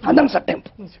வேண்டும், அதான் சட்டம்.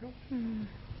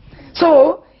 சோ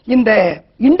இந்த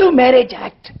இந்து மேரேஜ்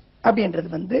ஆக்ட்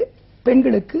அப்படின்றது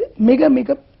பெண்களுக்கு மிக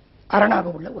மிக அரணாக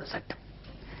உள்ள ஒரு சட்டம்.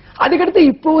 அதுக்கடுத்து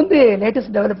இப்போ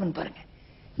லேட்டஸ்ட் டெவலப்மெண்ட் பாருங்க.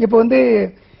 இப்போ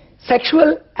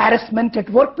sexual harassment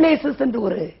at work places என்று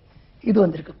ஒரு இது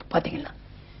வந்திருக்கு பாத்தீங்கன்னா.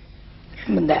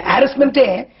 இந்த ஹாரஸ்மெண்டே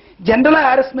ஜெனரலா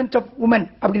ஹாரஸ்மெண்ட் ஆஃப் உமன்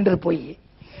அப்படின்றது போய்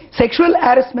sexual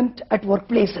harassment at work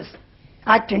places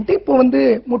act இப்போ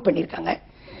மூட் பண்ணிருக்காங்க.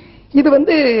 இது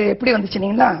எப்படி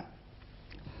வந்துச்சுன்னா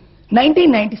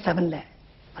 1997ல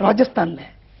ராஜஸ்தான்ல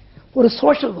ஒரு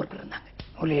சோஷியல் ஒர்க்கர் இருந்தாங்க,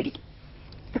 ஒரு லேடி.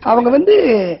 அவங்க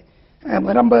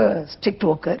ரொம்ப ஸ்ட்ரிக்ட்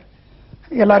ஒர்க்கர்,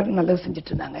 எல்லாருக்கும் நல்லது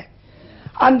செஞ்சுட்டு இருந்தாங்க.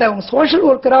 அந்த அவங்க சோஷியல்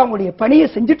ஒர்க்கரா அவங்களுடைய பணியை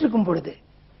செஞ்சுட்டு இருக்கும் பொழுது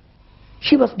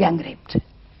she was gang raped.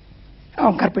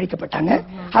 அவங்க கற்பழிக்கப்பட்டாங்க.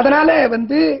 அதனால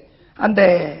அந்த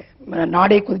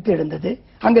நாடே கொதித்து எழுந்தது.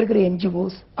 அங்க இருக்கிற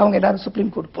என்ஜிஓஸ் அவங்க எல்லாரும்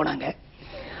சுப்ரீம் கோர்ட் போனாங்க.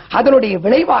 அதனுடைய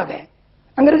விளைவாக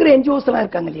அங்க இருக்கிற என்ஜிஓஸ் எல்லாம்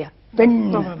இருக்காங்க இல்லையா,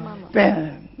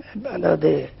 அதாவது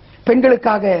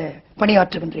பெண்களுக்காக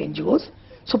பணியாற்றுகின்ற என்ஜிஓஸ்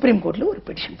சுப்ரீம் கோர்ட்ல ஒரு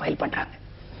பெட்டிஷன் ஃபைல் பண்றாங்க.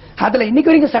 அதுல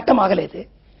இன்னைக்கு வரைக்கும் சட்டம் ஆகல. இது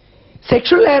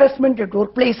sexual harassment at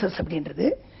work places அப்படின்றது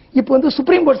இப்போ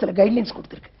சுப்ரீம் கோர்ட் சில கைட்லைன்ஸ்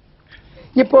கொடுத்திருக்கு.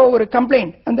 இப்போ ஒரு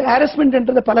கம்ப்ளைண்ட், அந்த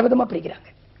ஹாரஸ்மெண்ட் பல விதமா பிரிக்கிறாங்க.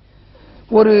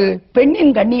 ஒரு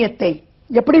பெண்ணின் கண்ணியத்தை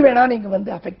எப்படி வேணா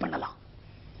நீங்க அஃபெக்ட் பண்ணலாம்.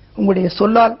 உங்களுடைய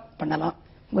சொல்லால் பண்ணலாம்,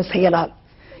 உங்க செயலால்,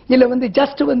 இல்ல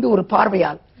ஜஸ்ட் ஒரு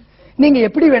பார்வையால் நீங்க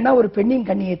எப்படி வேணா ஒரு பெண்ணின்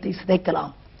கண்ணியத்தை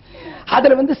சிதைக்கலாம்.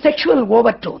 அதுல செக்ஷுவல்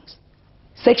ஓவர்டோன்ஸ்,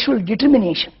 செக்ஷுவல்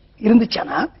டிட்டர்மினேஷன்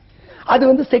இருந்துச்சுன்னா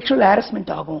அது செக்ஷுவல்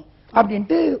ஹாரஸ்மெண்ட் ஆகும்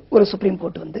அப்படின்ட்டு ஒரு சுப்ரீம்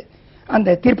கோர்ட்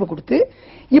அந்த தீர்ப்பு கொடுத்து,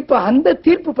 இப்ப அந்த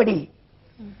தீர்ப்பு படி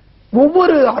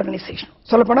ஒவ்வொரு ஆர்கனைசேஷனும்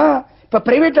சொல்லப்போனா இப்ப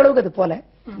பிரைவேட் அளவுக்கு அது போல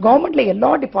கவர்மெண்ட்ல எல்லா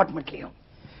டிபார்ட்மெண்ட்லயும்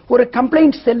ஒரு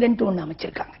கம்ப்ளைண்ட் செல்லுன்னு ஒண்ணு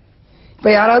அமைச்சிருக்காங்க. இப்ப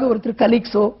யாராவது ஒருத்தர்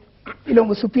கலீக்ஸோ இல்ல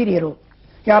உங்க சுப்பீரியரோ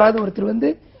யாராவது ஒருத்தர்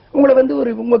உங்களை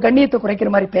உங்க கண்ணியத்தை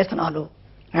குறைக்கிற மாதிரி பேசினாலோ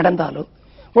நடந்தாலோ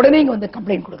உடனே இங்க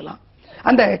கம்ப்ளைண்ட் கொடுக்கலாம்.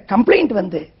 அந்த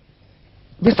கம்ப்ளைண்ட்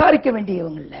விசாரிக்க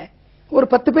வேண்டியவங்கல ஒரு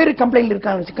 10 பேர் கம்ப்ளைண்ட்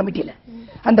இருக்காங்க கமிட்டியில.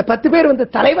 அந்த 10 பேர்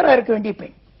தலைவரா இருக்க வேண்டிய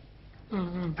பெண்,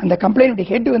 அந்த கம்ப்ளைண்ட்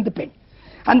ஹெட் பெண்.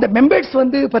 அந்த மெம்பர்ஸ்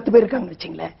 10 பேர் இருக்காங்க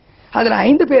வச்சுங்களேன், அதுல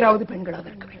 5 பேராவது பெண்களாக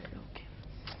இருக்க வேண்டும்.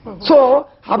 சோ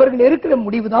அவர்கள் இருக்கிற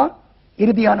முடிவு தான்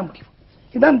இறுதியான முடிவு.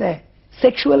 இதுதான் இந்த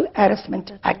செக்ஷுவல் ஹாரஸ்மெண்ட்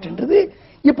ஆக்ட்ன்றது.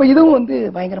 இப்ப இதுவும்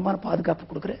பயங்கரமான பாதுகாப்பு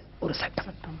கொடுக்கிற ஒரு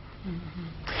சட்டம்.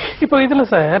 இப்போ இதுல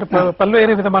சார்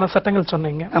பல்வேறு விதமான சட்டங்கள்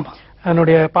சொன்னீங்க.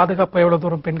 அதனுடைய பாதுகாப்பு எவ்வளவு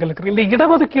தூரம் பெண்களுக்கு, இந்த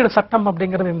இடஒதுக்கீடு சட்டம்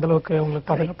அப்படிங்கிறது இந்த அளவுக்கு உங்களுக்கு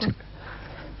பாதுகாப்பு?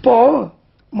 இப்போ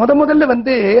முதல்ல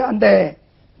அந்த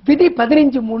விதி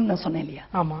 15(3) நான் சொன்னேன் இல்லையா?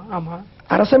 ஆமா ஆமா.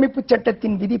 அரசமைப்பு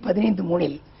சட்டத்தின் விதி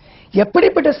 15(3)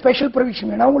 எப்படிப்பட்ட ஸ்பெஷல்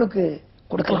ப்ரொவிஷன் வேணா உங்களுக்கு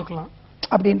கொடுக்கலாம்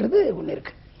அப்படின்றது ஒண்ணு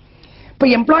இருக்கு. இப்ப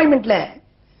எம்ப்ளாய்மெண்ட்ல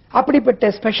அப்படிப்பட்ட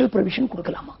ஸ்பெஷல் ப்ரொவிஷன்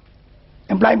கொடுக்கலாமா?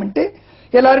 எம்ப்ளாய்மெண்ட்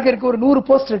எல்லாருக்கும் இருக்கு. ஒரு 100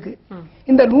 போஸ்ட் இருக்கு.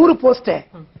 இந்த 100 போஸ்ட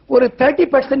ஒரு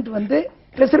 30%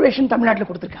 ரிசர்வேஷன் தமிழ்நாட்டில்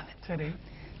கொடுத்திருக்காங்க.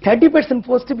 30%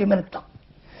 போஸ்ட் விமனுக்கு தான்.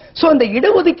 சோ அந்த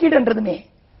இடஒதுக்கீடுன்றதுமே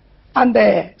அந்த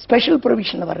ஸ்பெஷல்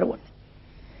ப்ரொவிஷன்ல வர்ற ஒண்ணு.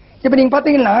 இப்ப நீங்க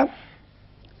பாத்தீங்கன்னா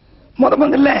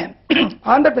முதல்ல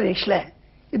ஆந்திர பிரதேஷ்ல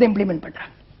இதை இம்ப்ளிமெண்ட்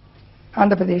பண்றாங்க.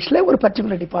 ஆந்திர பிரதேஷ்ல ஒரு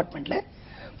பர்டிகுலர் டிபார்ட்மெண்ட்ல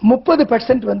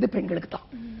 30% பெண்களுக்கு தான்.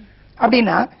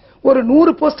 அப்படின்னா ஒரு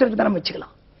 100 போஸ்ட் இருக்கு நம்ம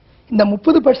வச்சுக்கலாம். இந்த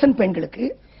 30% பெண்களுக்கு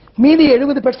மீதி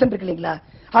 70% இருக்கு இல்லைங்களா,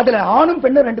 அதுல ஆணும்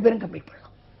பெண்ணும் 2 பேரும் கம்ப்ளீட்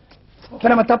பண்ணலாம். இப்ப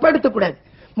நம்ம தப்பா எடுத்துக்கூடாது,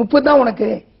 30 தான் உனக்கு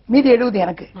மீதி 70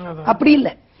 எனக்கு, அப்படி இல்ல.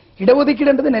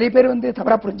 இடஒதுக்கீடுன்றது நிறைய பேர்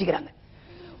தவறா புரிஞ்சுக்கிறாங்க.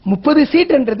 30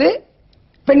 சீட்ன்றது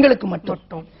பெண்களுக்கு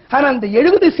மட்டும், ஆனா அந்த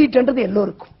 70 சீட்ன்றது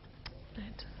எல்லோருக்கும்.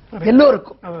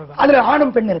 அதுல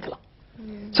ஆணும் பெண் இருக்கலாம்.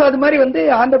 சோ அது மாதிரி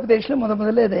ஆந்திர பிரதேஷ்ல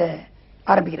முதல்ல இதை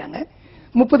ஆரம்பிக்கிறாங்க.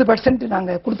 30%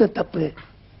 நாங்க கொடுத்தது தப்பு,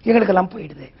 எங்களுக்கு எல்லாம்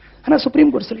போயிடுது. ஆனா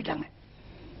சுப்ரீம் கோர்ட் சொல்லிட்டாங்க,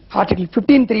 ஆர்டிகல்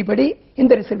 15(3) படி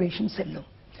இந்த ரிசர்வேஷன் செல்லும்.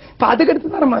 இப்ப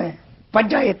அதுக்கடுத்து தான் நம்ம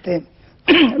பஞ்சாயத்து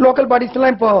லோக்கல் பாடிஸ்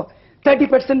எல்லாம் இப்போ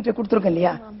 30% கொடுத்துருக்கோம்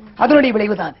இல்லையா, அதனுடைய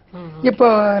விளைவுதான். இப்போ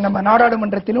நம்ம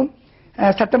நாடாளுமன்றத்திலும்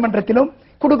சட்டமன்றத்திலும்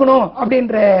கொடுக்கணும்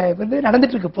அப்படின்ற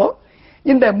நடந்துட்டு இருக்கு. இப்போ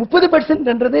இந்த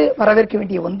 30% வரவேற்க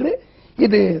வேண்டிய ஒன்று.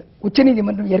 இது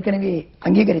உச்சநீதிமன்றம் ஏற்கனவே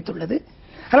அங்கீகரித்துள்ளது.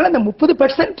 அதனால இந்த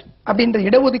 30% அப்படின்ற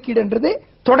இடஒதுக்கீடுன்றது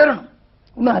தொடரணும்.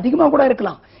 இன்னும் அதிகமா கூட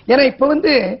இருக்கலாம். ஏன்னா இப்ப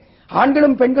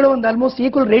ஆண்களும் பெண்களும் ஆல்மோஸ்ட்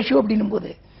ஈக்குவல் ரேஷியோ அப்படின்னும் போது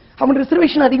அவங்க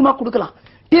ரிசர்வேஷன் அதிகமா கொடுக்கலாம்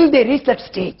till they reach that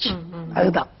stage.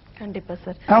 அதுதான். கண்டிப்பா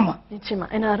சார். ஆமா நிச்சயமா.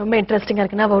 ஏன்னா ரொம்ப இன்ட்ரெஸ்டிங்கா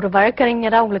இருக்குன்னா ஒரு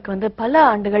வழக்கறிஞரா உங்களுக்கு பல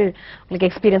ஆண்டுகள் உங்களுக்கு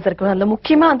எக்ஸ்பீரியன்ஸ் இருக்கு. அதுல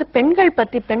முக்கியமா பெண்கள்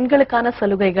பத்தி, பெண்களுக்கான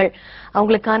சலுகைகள்,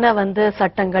 அவங்களுக்கான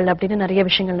சட்டங்கள் அப்படின்னு நிறைய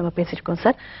விஷயங்கள் நம்ம பேசியிருக்கோம்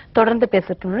சார். தொடர்ந்து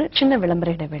பேசுறதுக்கு சின்ன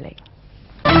விளம்பர இடைவேளை.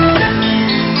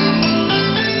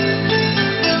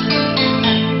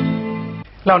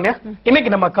 லாவண்யா,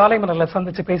 இன்னைக்கு நம்ம காலை மலர்ல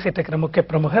சந்திச்சு பேசிட்டு இருக்கிற முக்கிய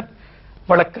பிரமுகர்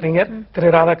வழக்கறிஞர் திரு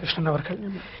ராதாகிருஷ்ணன் அவர்கள்.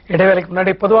 இடைவேளைக்கு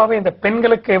முன்னாடி பொதுவாகவே இந்த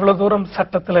பெண்களுக்கு எவ்வளவு தூரம்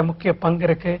சட்டத்துல முக்கிய பங்கு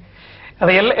இருக்கு,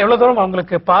 அது எவ்வளவு தூரம்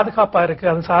அவங்களுக்கு பாதுகாப்பா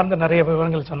இருக்கு, அது சார்ந்த நிறைய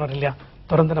விவரங்கள் சொன்னார் இல்லையா?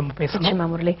 தொடர்ந்து நம்ம பேசணும்.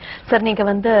 முரளி சார், நீங்க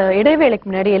இடைவேளைக்கு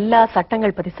முன்னாடி எல்லா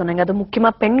சட்டங்கள் பத்தி சொன்னீங்க. அது முக்கியமா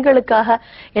பெண்களுக்காக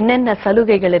என்னென்ன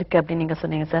சலுகைகள் இருக்கு அப்படின்னு நீங்க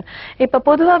சொன்னீங்க சார். இப்ப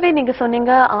பொதுவாவே நீங்க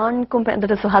சொன்னீங்க ஆணுக்கும்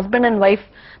ஹஸ்பண்ட் அண்ட் ஒய்ஃப்,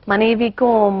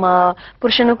 மனைவிக்கும்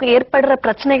புருஷனுக்கும் ஏற்படுற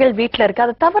பிரச்சனைகள் வீட்டுல இருக்கு.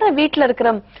 அதை தவிர வீட்டுல இருக்கிற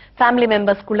ஃபேமிலி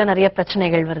மெம்பர்ஸ்க்குள்ள நிறைய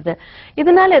பிரச்சனைகள் வருது.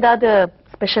 இதனால ஏதாவது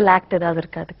ஸ்பெஷல் ஆக்ட் ஏதாவது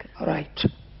இருக்கு அதுக்கு? ரைட்.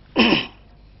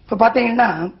 இப்ப பாத்தீங்கன்னா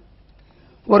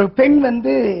ஒரு பெண்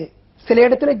சில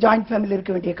இடத்துல ஜாயிண்ட் ஃபேமிலி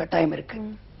இருக்க வேண்டிய கட்டாயம் இருக்கு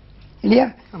இல்லையா?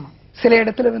 சில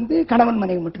இடத்துல வந்து கணவன்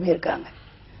மனைவி மட்டுமே இருக்காங்க.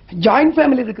 ஜாயிண்ட்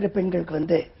ஃபேமிலி இருக்கிற பெண்களுக்கு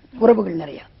வந்து உறவுகள்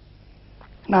நிறைய,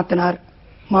 நாத்தனார்,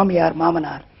 மாமியார்,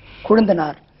 மாமனார்,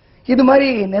 குழந்தனார், இது மாதிரி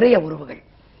நிறைய உறவுகள்.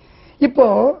 இப்போ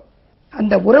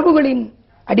அந்த உறவுகளின்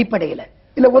அடிப்படையில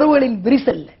இல்ல உறவுகளின்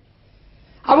விரிசல்ல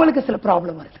அவங்களுக்கு சில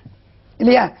ப்ராப்ளம் வருது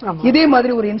இல்லையா? இதே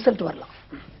மாதிரி ஒரு இன்சல்ட் வரலாம்.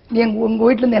 நீ உங்க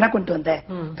வீட்டுல இருந்து என்ன கொண்டு வந்த,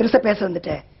 பெருசா பேச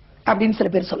வந்துட்ட அப்படின்னு சில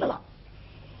பேர் சொல்லலாம்.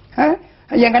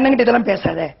 என் கண்ணங்கிட்ட இதெல்லாம்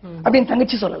பேசாத அப்படின்னு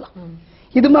தங்கச்சி சொல்லலாம்.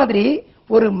 இது மாதிரி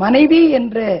ஒரு மனைவி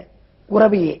என்ற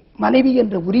உறவையே, மனைவி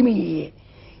என்ற உரிமையே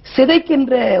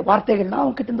சிதைக்கின்ற வார்த்தைகள்லாம்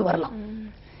அவங்க கிட்ட இருந்து வரலாம்.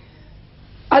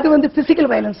 அது வந்து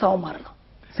பிசிக்கல் வயலன்ஸாவும் மாறலாம்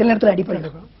சில நேரத்தில் அடிப்படை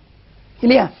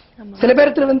இல்லையா? சில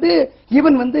பேரத்துல வந்து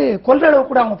ஈவன் வந்து கொல்ற அளவு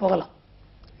கூட அவங்க போகலாம்.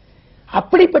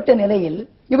 அப்படிப்பட்ட நிலையில்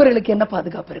இவர்களுக்கு என்ன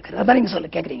பாதுகாப்பு இருக்கு? அதான் நீங்க சொல்ல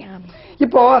கேக்குறீங்க.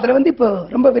 இப்போ அதுல வந்து இப்போ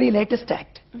ரொம்ப வெரி லேட்டஸ்ட்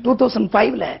ஆக்ட்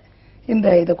 2005ல இந்த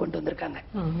இதை கொண்டு வந்திருக்காங்க,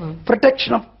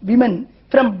 protection of women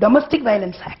from domestic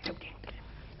violence act.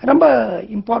 ரொம்ப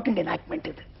இம்பார்ட்டன்ட் எனாக்ட்மெண்ட்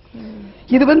இது.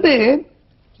 இது வந்து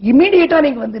இமீடியட்டா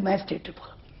நீங்க வந்து மேஜிஸ்ட்ரேட்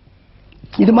போகலாம்.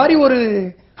 இது மாதிரி ஒரு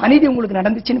அநீதி உங்களுக்கு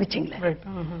நடந்துச்சுன்னு வச்சுங்களேன்,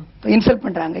 இன்சல்ட்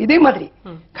பண்றாங்க. இதே மாதிரி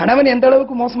கணவன் எந்த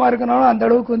அளவுக்கு மோசமா இருக்கணும் அந்த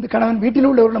அளவுக்கு வந்து கணவன் வீட்டில்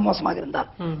உள்ளவர்கள் மோசமாக இருந்தால்,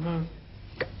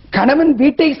 கணவன்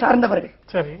வீட்டை சார்ந்தவர்கள்,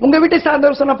 உங்க வீட்டை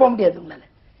சார்ந்தவர் சொன்னா போக முடியாது உங்களால.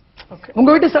 உங்க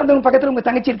வீட்டை சார்ந்தவங்க பக்கத்துல உங்க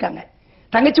தங்கச்சி இருக்காங்க,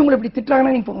 தங்கச்சி உங்களை இப்படி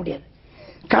திட்டுறாங்கன்னா நீங்க போக முடியாது.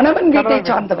 கணவன் வீட்டை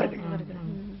சார்ந்தவர்கள்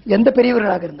எந்த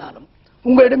பெரியவர்களாக இருந்தாலும்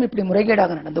உங்களிடம் இப்படி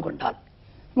முறைகேடாக நடந்து கொண்டால்,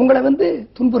 உங்களை வந்து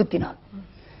துன்புறுத்தினால்,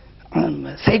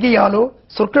 செய்கையாலோ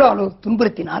சொற்களாலோ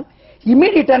துன்புறுத்தினால்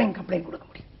இமீடியட்டா நீங்க கம்ப்ளைண்ட் கொடுக்க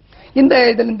முடியும்.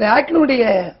 இந்த ஆக்டினுடைய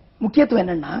முக்கியத்துவம்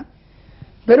என்னன்னா,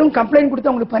 வெறும் கம்ப்ளைண்ட்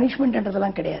கொடுத்து உங்களுக்கு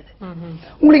பனிஷ்மெண்ட்ன்றதெல்லாம் கிடையாது.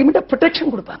 உங்களுக்கு இமிடியா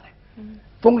ப்ரொடெக்ஷன் கொடுப்பாங்க.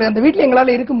 இப்போ உங்களுக்கு அந்த வீட்டுல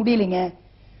எங்களால இருக்க முடியலைங்க,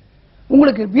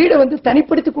 உங்களுக்கு வீடை வந்து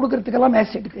தனிப்படுத்தி கொடுக்கறதுக்கெல்லாம்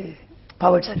மேஜிஸ்ட்ரேட்டுக்கு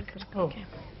பவர்ஸ் இருக்கு.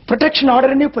 ப்ரொடெக்ஷன்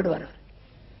ஆர்டர்னே போயிடுவார்.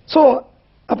 சோ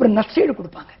அப்புறம் நஷ்டீடு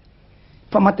கொடுப்பாங்க.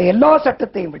 இப்ப மற்ற எல்லா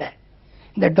சட்டத்தையும் விட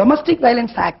இந்த டொமஸ்டிக்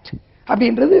வயலன்ஸ் ஆக்ட்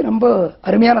அப்படின்றது ரொம்ப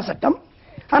அருமையான சட்டம்.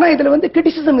 ஆனா இதுல வந்து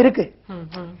கிரிட்டிசிசம் இருக்கு.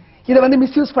 இதை வந்து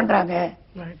மிஸ்யூஸ் பண்றாங்க,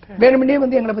 வேணும்னே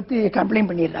வந்து எங்களை பத்தி கம்ப்ளைண்ட்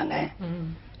பண்ணிடுறாங்க.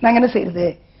 நாங்க என்ன செய்யறது?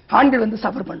 ஆண்கள் வந்து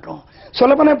சஃபர் பண்றோம்.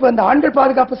 சொல்லப்போனா இப்ப இந்த ஆண்கள்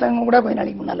பாதுகாப்பு சங்கம் கூட கொஞ்ச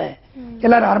நாளைக்கு முன்னால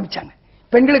எல்லாரும் ஆரம்பிச்சாங்க.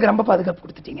 பெண்களுக்கு ரொம்ப பாதுகாப்பு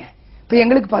கொடுத்துட்டீங்க, இப்ப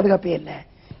எங்களுக்கு பாதுகாப்பே இல்லை,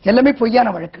 எல்லாமே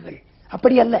பொய்யான வழக்குகள்.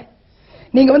 அப்படி அல்ல.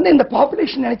 நீங்க வந்து இந்த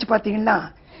பாப்புலேஷன் நினைச்சு பாத்தீங்கன்னா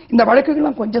இந்த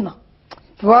வழக்குகள்லாம் கொஞ்சம் தான்.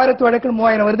 விவாகரத்து வழக்குகள்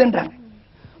 3000 வருதுன்றாங்க.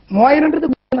 3000ன்றது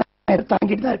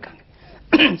தாங்கிட்டு தான் இருக்காங்க.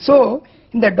 சோ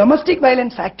இந்த டொமஸ்டிக்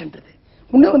வயலன்ஸ் ஆக்ட்ன்றது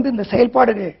இன்னும் வந்து இந்த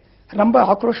செயல்பாடுகள் ரொம்ப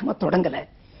ஆக்ரோஷமா தொடங்கல.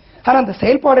 ஆனா அந்த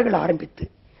செயல்பாடுகள் ஆரம்பித்து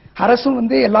அரசும்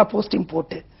வந்து எல்லா போஸ்டிங்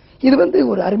போட்டு இது வந்து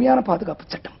ஒரு அருமையான பாதுகாப்பு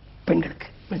சட்டம் பெண்களுக்கு.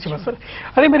 நிச்சயமா சார்.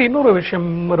 அதே மாதிரி இன்னொரு விஷயம்,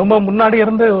 ரொம்ப முன்னாடி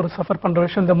இருந்து ஒரு சஃபர் பண்ற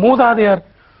விஷயம், இந்த மூதாதையார்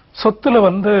சொத்துல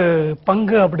வந்து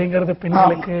பங்கு அப்படிங்கறது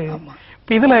பெண்களுக்கு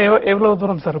இதுல எவ்வளவு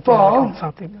தூரம் சார் இப்போ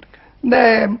சாத்தியம் இருக்கு? இந்த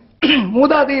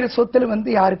மூதாதையர் சொத்துல வந்து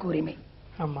யாருக்கு உரிமை?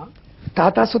 ஆமா,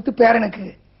 தாத்தா சொத்து பேரனுக்கு,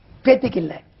 பேத்திக்கு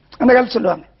இல்ல. அந்த காலத்துல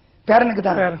சொல்லுவாங்க பேரனுக்கு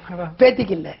தான்,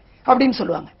 பேத்திக்கு இல்ல அப்படின்னு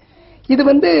சொல்லுவாங்க. இது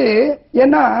வந்து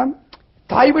ஏன்னா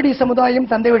தாய் வழி சமுதாயம்,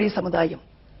 தந்தை வழி சமுதாயம்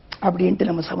அப்படின்ட்டு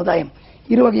நம்ம சமுதாயம்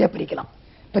இரு வகையா பிரிக்கலாம்.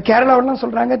 இப்ப கேரளாவெல்லாம்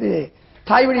சொல்றாங்க அது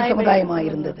தாய் வழி சமுதாயமா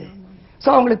இருந்தது, சோ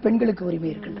அவங்களுக்கு பெண்களுக்கு உரிமை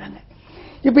இருக்குன்றாங்க.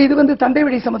 இப்ப இது வந்து தந்தை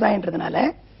வழி சமுதாயம்ன்றதுனால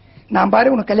நான்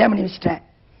பாரு உனக்கு கல்யாணம் பண்ணி வச்சுட்டேன்,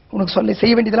 உனக்கு சொல்லி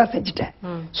செய்ய வேண்டியதெல்லாம் செஞ்சுட்டேன்,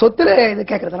 சொத்துல இது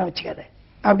கேட்கறதெல்லாம் வச்சுக்காத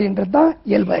அப்படின்றதுதான்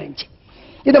இயல்பா இருந்துச்சு.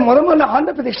 இதை முதல்ல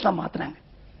ஆந்திர பிரதேஷ்ல மாத்தினாங்க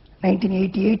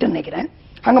 1988 நினைக்கிறேன்,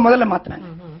 அங்க முதல்ல மாத்தினாங்க.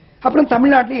 அப்புறம்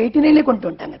தமிழ்நாட்டுல 89ல கொண்டு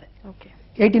வந்துட்டாங்க.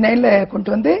 89ல கொண்டு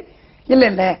வந்து இல்ல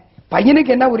இல்ல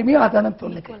பையனுக்கு என்ன உரிமையோ அதான்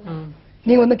பொண்ணுக்கு,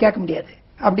 நீங்க வந்து கேட்க முடியாது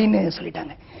அப்படின்னு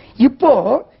சொல்லிட்டாங்க. இப்போ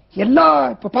எல்லா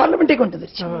இப்ப பார்லிமெண்டே கொண்டு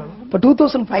வந்துருச்சு. இப்ப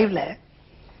 2005ல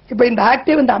இப்ப இந்த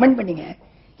ஆக்டே வந்து அமெண்ட் பண்ணீங்க.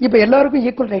 இப்ப எல்லாருக்கும்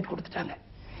ஈக்குவல் ரைட் கொடுத்துட்டாங்க.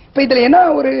 இப்ப இதுல என்ன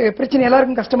ஒரு பிரச்சனை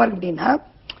எல்லாருக்கும் கஷ்டமா இருக்கு அப்படின்னா,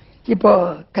 இப்போ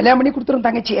கல்யாணம் பண்ணி கொடுத்துரும்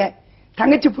தங்கச்சிய,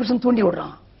 தங்கச்சி புருஷன் தூண்டி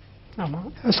விடுறான்,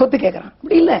 சொத்து கேட்கறான்.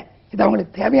 அப்படி இல்ல, இது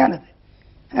அவங்களுக்கு தேவையானது,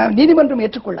 நீதிமன்றம்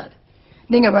ஏற்றுக்கொள்ளாது.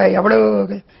 நீங்க எவ்வளவு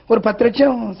ஒரு 10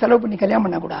 லட்சம் செலவு பண்ணி கல்யாணம்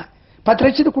பண்ணா கூட 10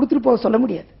 லட்சத்துக்கு கொடுத்துட்டு போக சொல்ல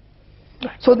முடியாது.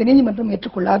 சோ இது நீதிமன்றம்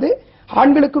ஏற்றுக்கொள்ளாது.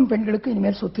 ஆண்களுக்கும் பெண்களுக்கும்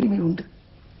இனிமேல் சொத்துரிமை உண்டு,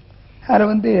 அது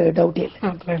வந்து டவுட்டே இல்லை.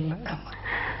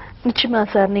 நிச்சயமா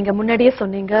சார், நீங்க முன்னாடியே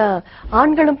சொன்னீங்க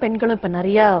ஆண்களும் பெண்களும் இப்ப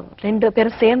நிறைய 2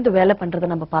 பேரும் சேர்ந்து வேலை பண்றதை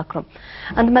நம்ம பாக்குறோம்.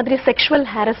 அந்த மாதிரி செக்ஷுவல்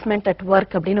ஹாரஸ்மெண்ட் அட்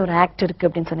ஒர்க் அப்படின்னு ஒரு ஆக்ட் இருக்கு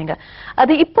அப்படின்னு சொன்னீங்க.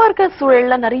 அது இப்ப இருக்க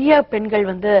சூழல்ல நிறைய பெண்கள்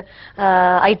வந்து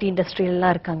ஐடி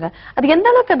இண்டஸ்ட்ரியெல்லாம் இருக்காங்க. அது எந்த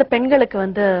அளவுக்கு அந்த பெண்களுக்கு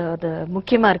வந்து அது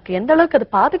முக்கியமா இருக்கு, எந்த அளவுக்கு அது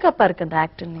பாதுகாப்பா இருக்கு அந்த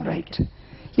ஆக்ட்?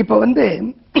 இப்ப வந்து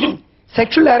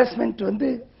செக்ஷுவல் ஹாரஸ்மெண்ட் வந்து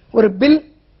ஒரு பில்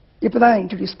இப்பதான்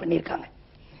இன்ட்ரோடியூஸ் பண்ணிருக்காங்க.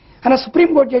 ஆனா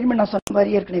சுப்ரீம் கோர்ட் ஜட்ஜ்மெண்ட் நான் சொன்ன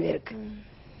மாதிரி ஏற்கனவே இருக்கு.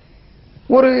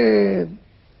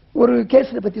 ஒரு கேஸ்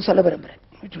பத்தி சொல்ல விரும்புறேன்.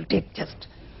 It will take just.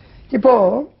 இப்போ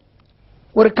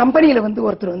ஒரு கம்பெனியில வந்து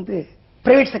ஒருத்தர் வந்து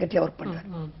பிரைவேட் செக்ரட்டரியா ஒர்க் பண்றாரு.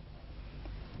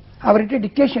 அவர்கிட்ட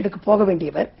டிக்டேஷன் எடுக்க போக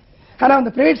வேண்டியவர், ஆனா அந்த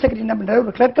பிரைவேட் செக்ரட்டரி என்ன பண்றாரு,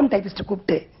 ஒரு கிளர்க்கம் டைபிஸ்ட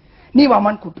கூப்பிட்டு நீ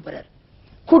வாமான்னு கூப்பிட்டு போறாரு.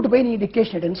 கூட்டு போய் நீ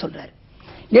டிக்டேஷன் எடுன்னு சொல்றாரு.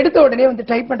 எடுத்த உடனே வந்து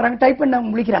டைப் பண்றாங்க. டைப் பண்ண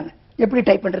அவங்க முழிக்கிறாங்க, எப்படி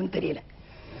டைப் பண்றதுன்னு தெரியல.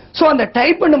 சோ அந்த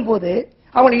டைப் பண்ணும்போது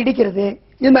அவங்களை இடிக்கிறது,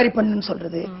 இது மாதிரி பண்ணுன்னு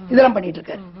சொல்றது, இதெல்லாம் பண்ணிட்டு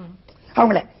இருக்காரு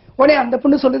அவங்கள. உடனே அந்த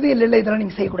பொண்ணு சொல்லுது, இல்ல இல்ல இதெல்லாம்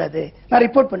நீங்க செய்யக்கூடாது, நான்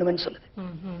ரிப்போர்ட் பண்ணுவேன்னு சொல்லுது.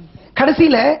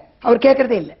 கடைசியில அவர்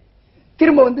கேட்கறதே இல்ல,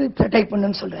 திரும்ப வந்து டைப்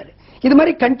பண்ணுன்னு சொல்றாரு. இது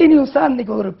மாதிரி கண்டினியூஸா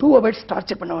அன்னைக்கு ஒரு 2 hours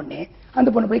டார்ச்சர் பண்ண உடனே அந்த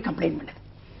பொண்ணு போய் கம்ப்ளைண்ட் பண்ணுது.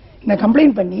 இந்த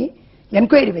கம்ப்ளைண்ட் பண்ணி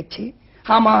என்கொயரி வச்சு,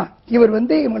 ஆமா இவர்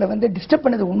வந்து இவங்களை வந்து டிஸ்டர்ப்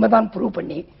பண்ணது உண்மைதான் ப்ரூவ்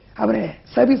பண்ணி அவரை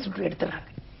சர்வீஸ் விட்டு எடுத்துறாங்க.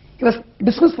 He was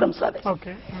dismissed from service.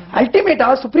 அல்டிமேட்டா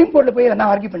சுப்ரீம் கோர்ட்ல போய் என்ன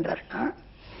ஆர்கியூ பண்றாருன்னா,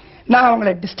 நான்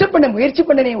அவங்களை டிஸ்டர்ப் பண்ண முயற்சி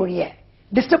பண்ணனே ஒழிய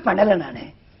டிஸ்டர்ப் பண்ணல, நானு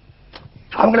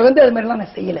அவங்களை வந்து அது மாதிரி எல்லாம்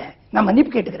நான் செய்யல, நான்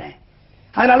மன்னிப்பு கேட்டுக்கிறேன்,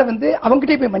 அதனால வந்து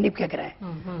அவங்ககிட்டே போய் மன்னிப்பு கேட்கிறேன்,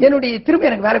 என்னுடைய திரும்ப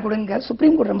எனக்கு வேலை கொடுங்க.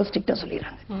 சுப்ரீம் கோர்ட் ரொம்ப ஸ்ட்ரிக்டா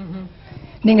சொல்லிடுறாங்க.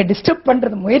 நீங்க டிஸ்டர்ப்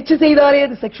பண்றது முயற்சி செய்தாலே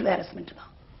அது செக்ஷுவல் ஹாரஸ்மெண்ட் தான்.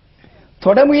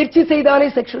 தொட முயற்சி செய்தாலே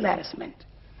செக்ஷுவல் ஹாரஸ்மெண்ட்.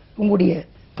 உங்களுடைய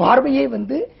பார்வையே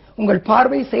வந்து உங்கள்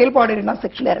பார்வை செயல்பாடு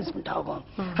செக்ஷுவல் ஹாரஸ்மெண்ட் ஆகும்.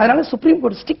 அதனால சுப்ரீம்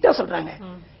கோர்ட் ஸ்ட்ரிக்டா சொல்றாங்க,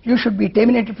 you should be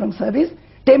terminated from service,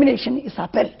 termination is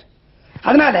அப்பெல்ட்.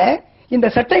 அதனால இந்த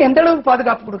சட்டம் எந்த அளவுக்கு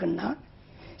பாதுகாப்பு கொடுக்குன்னா,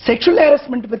 செக்ஷுவல்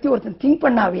ஹாரஸ்மெண்ட் பத்தி ஒருத்தன் திங்க்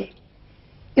பண்ணாவே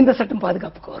இந்த சட்டம்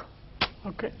பாதுகாப்புக்கு வரும்.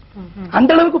 அந்த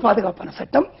அளவுக்கு பாதுகாப்பான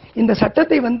சட்டம். இந்த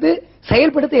சட்டத்தை வந்து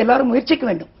செயல்படுத்த எல்லாரும் முயற்சிக்க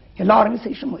வேண்டும், எல்லா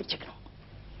ஆர்கனைசேஷனும் முயற்சிக்கணும்.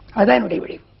 அதுதான் என்னுடைய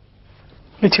விளைவு.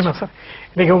 நிச்சயமா சார்.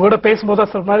 இன்னைக்கு உங்களோட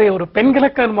பேசும்போது சொல்ற மாதிரி ஒரு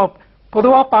பெண்களுக்கு நம்ம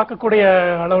பொதுவா பார்க்கக்கூடிய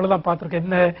அளவுல தான் பார்த்திருக்கேன்.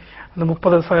 என்ன அந்த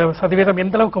 30%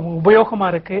 எந்த அளவுக்கு உபயோகமா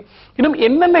இருக்கு, இன்னும்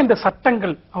என்னென்ன இந்த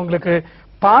சட்டங்கள் அவங்களுக்கு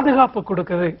பாதுகாப்பு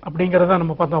கொடுக்குது அப்படிங்கறத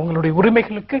நம்ம பார்த்தோம். அவங்களுடைய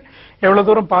உரிமைகளுக்கு எவ்வளவு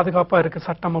தூரம் பாதுகாப்பா இருக்கு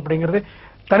சட்டம் அப்படிங்கிறது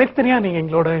தனித்தனியா நீங்க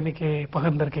எங்களோட இன்னைக்கு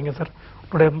பகிர்ந்திருக்கீங்க சார்.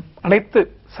 உங்களுடைய அனைத்து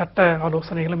சட்ட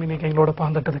ஆலோசனைகளும் இன்னைக்கு எங்களோட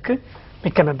பகிர்ந்துட்டதுக்கு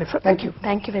மிக்க நன்றி sir. Thank you.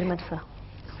 Thank you very much sir.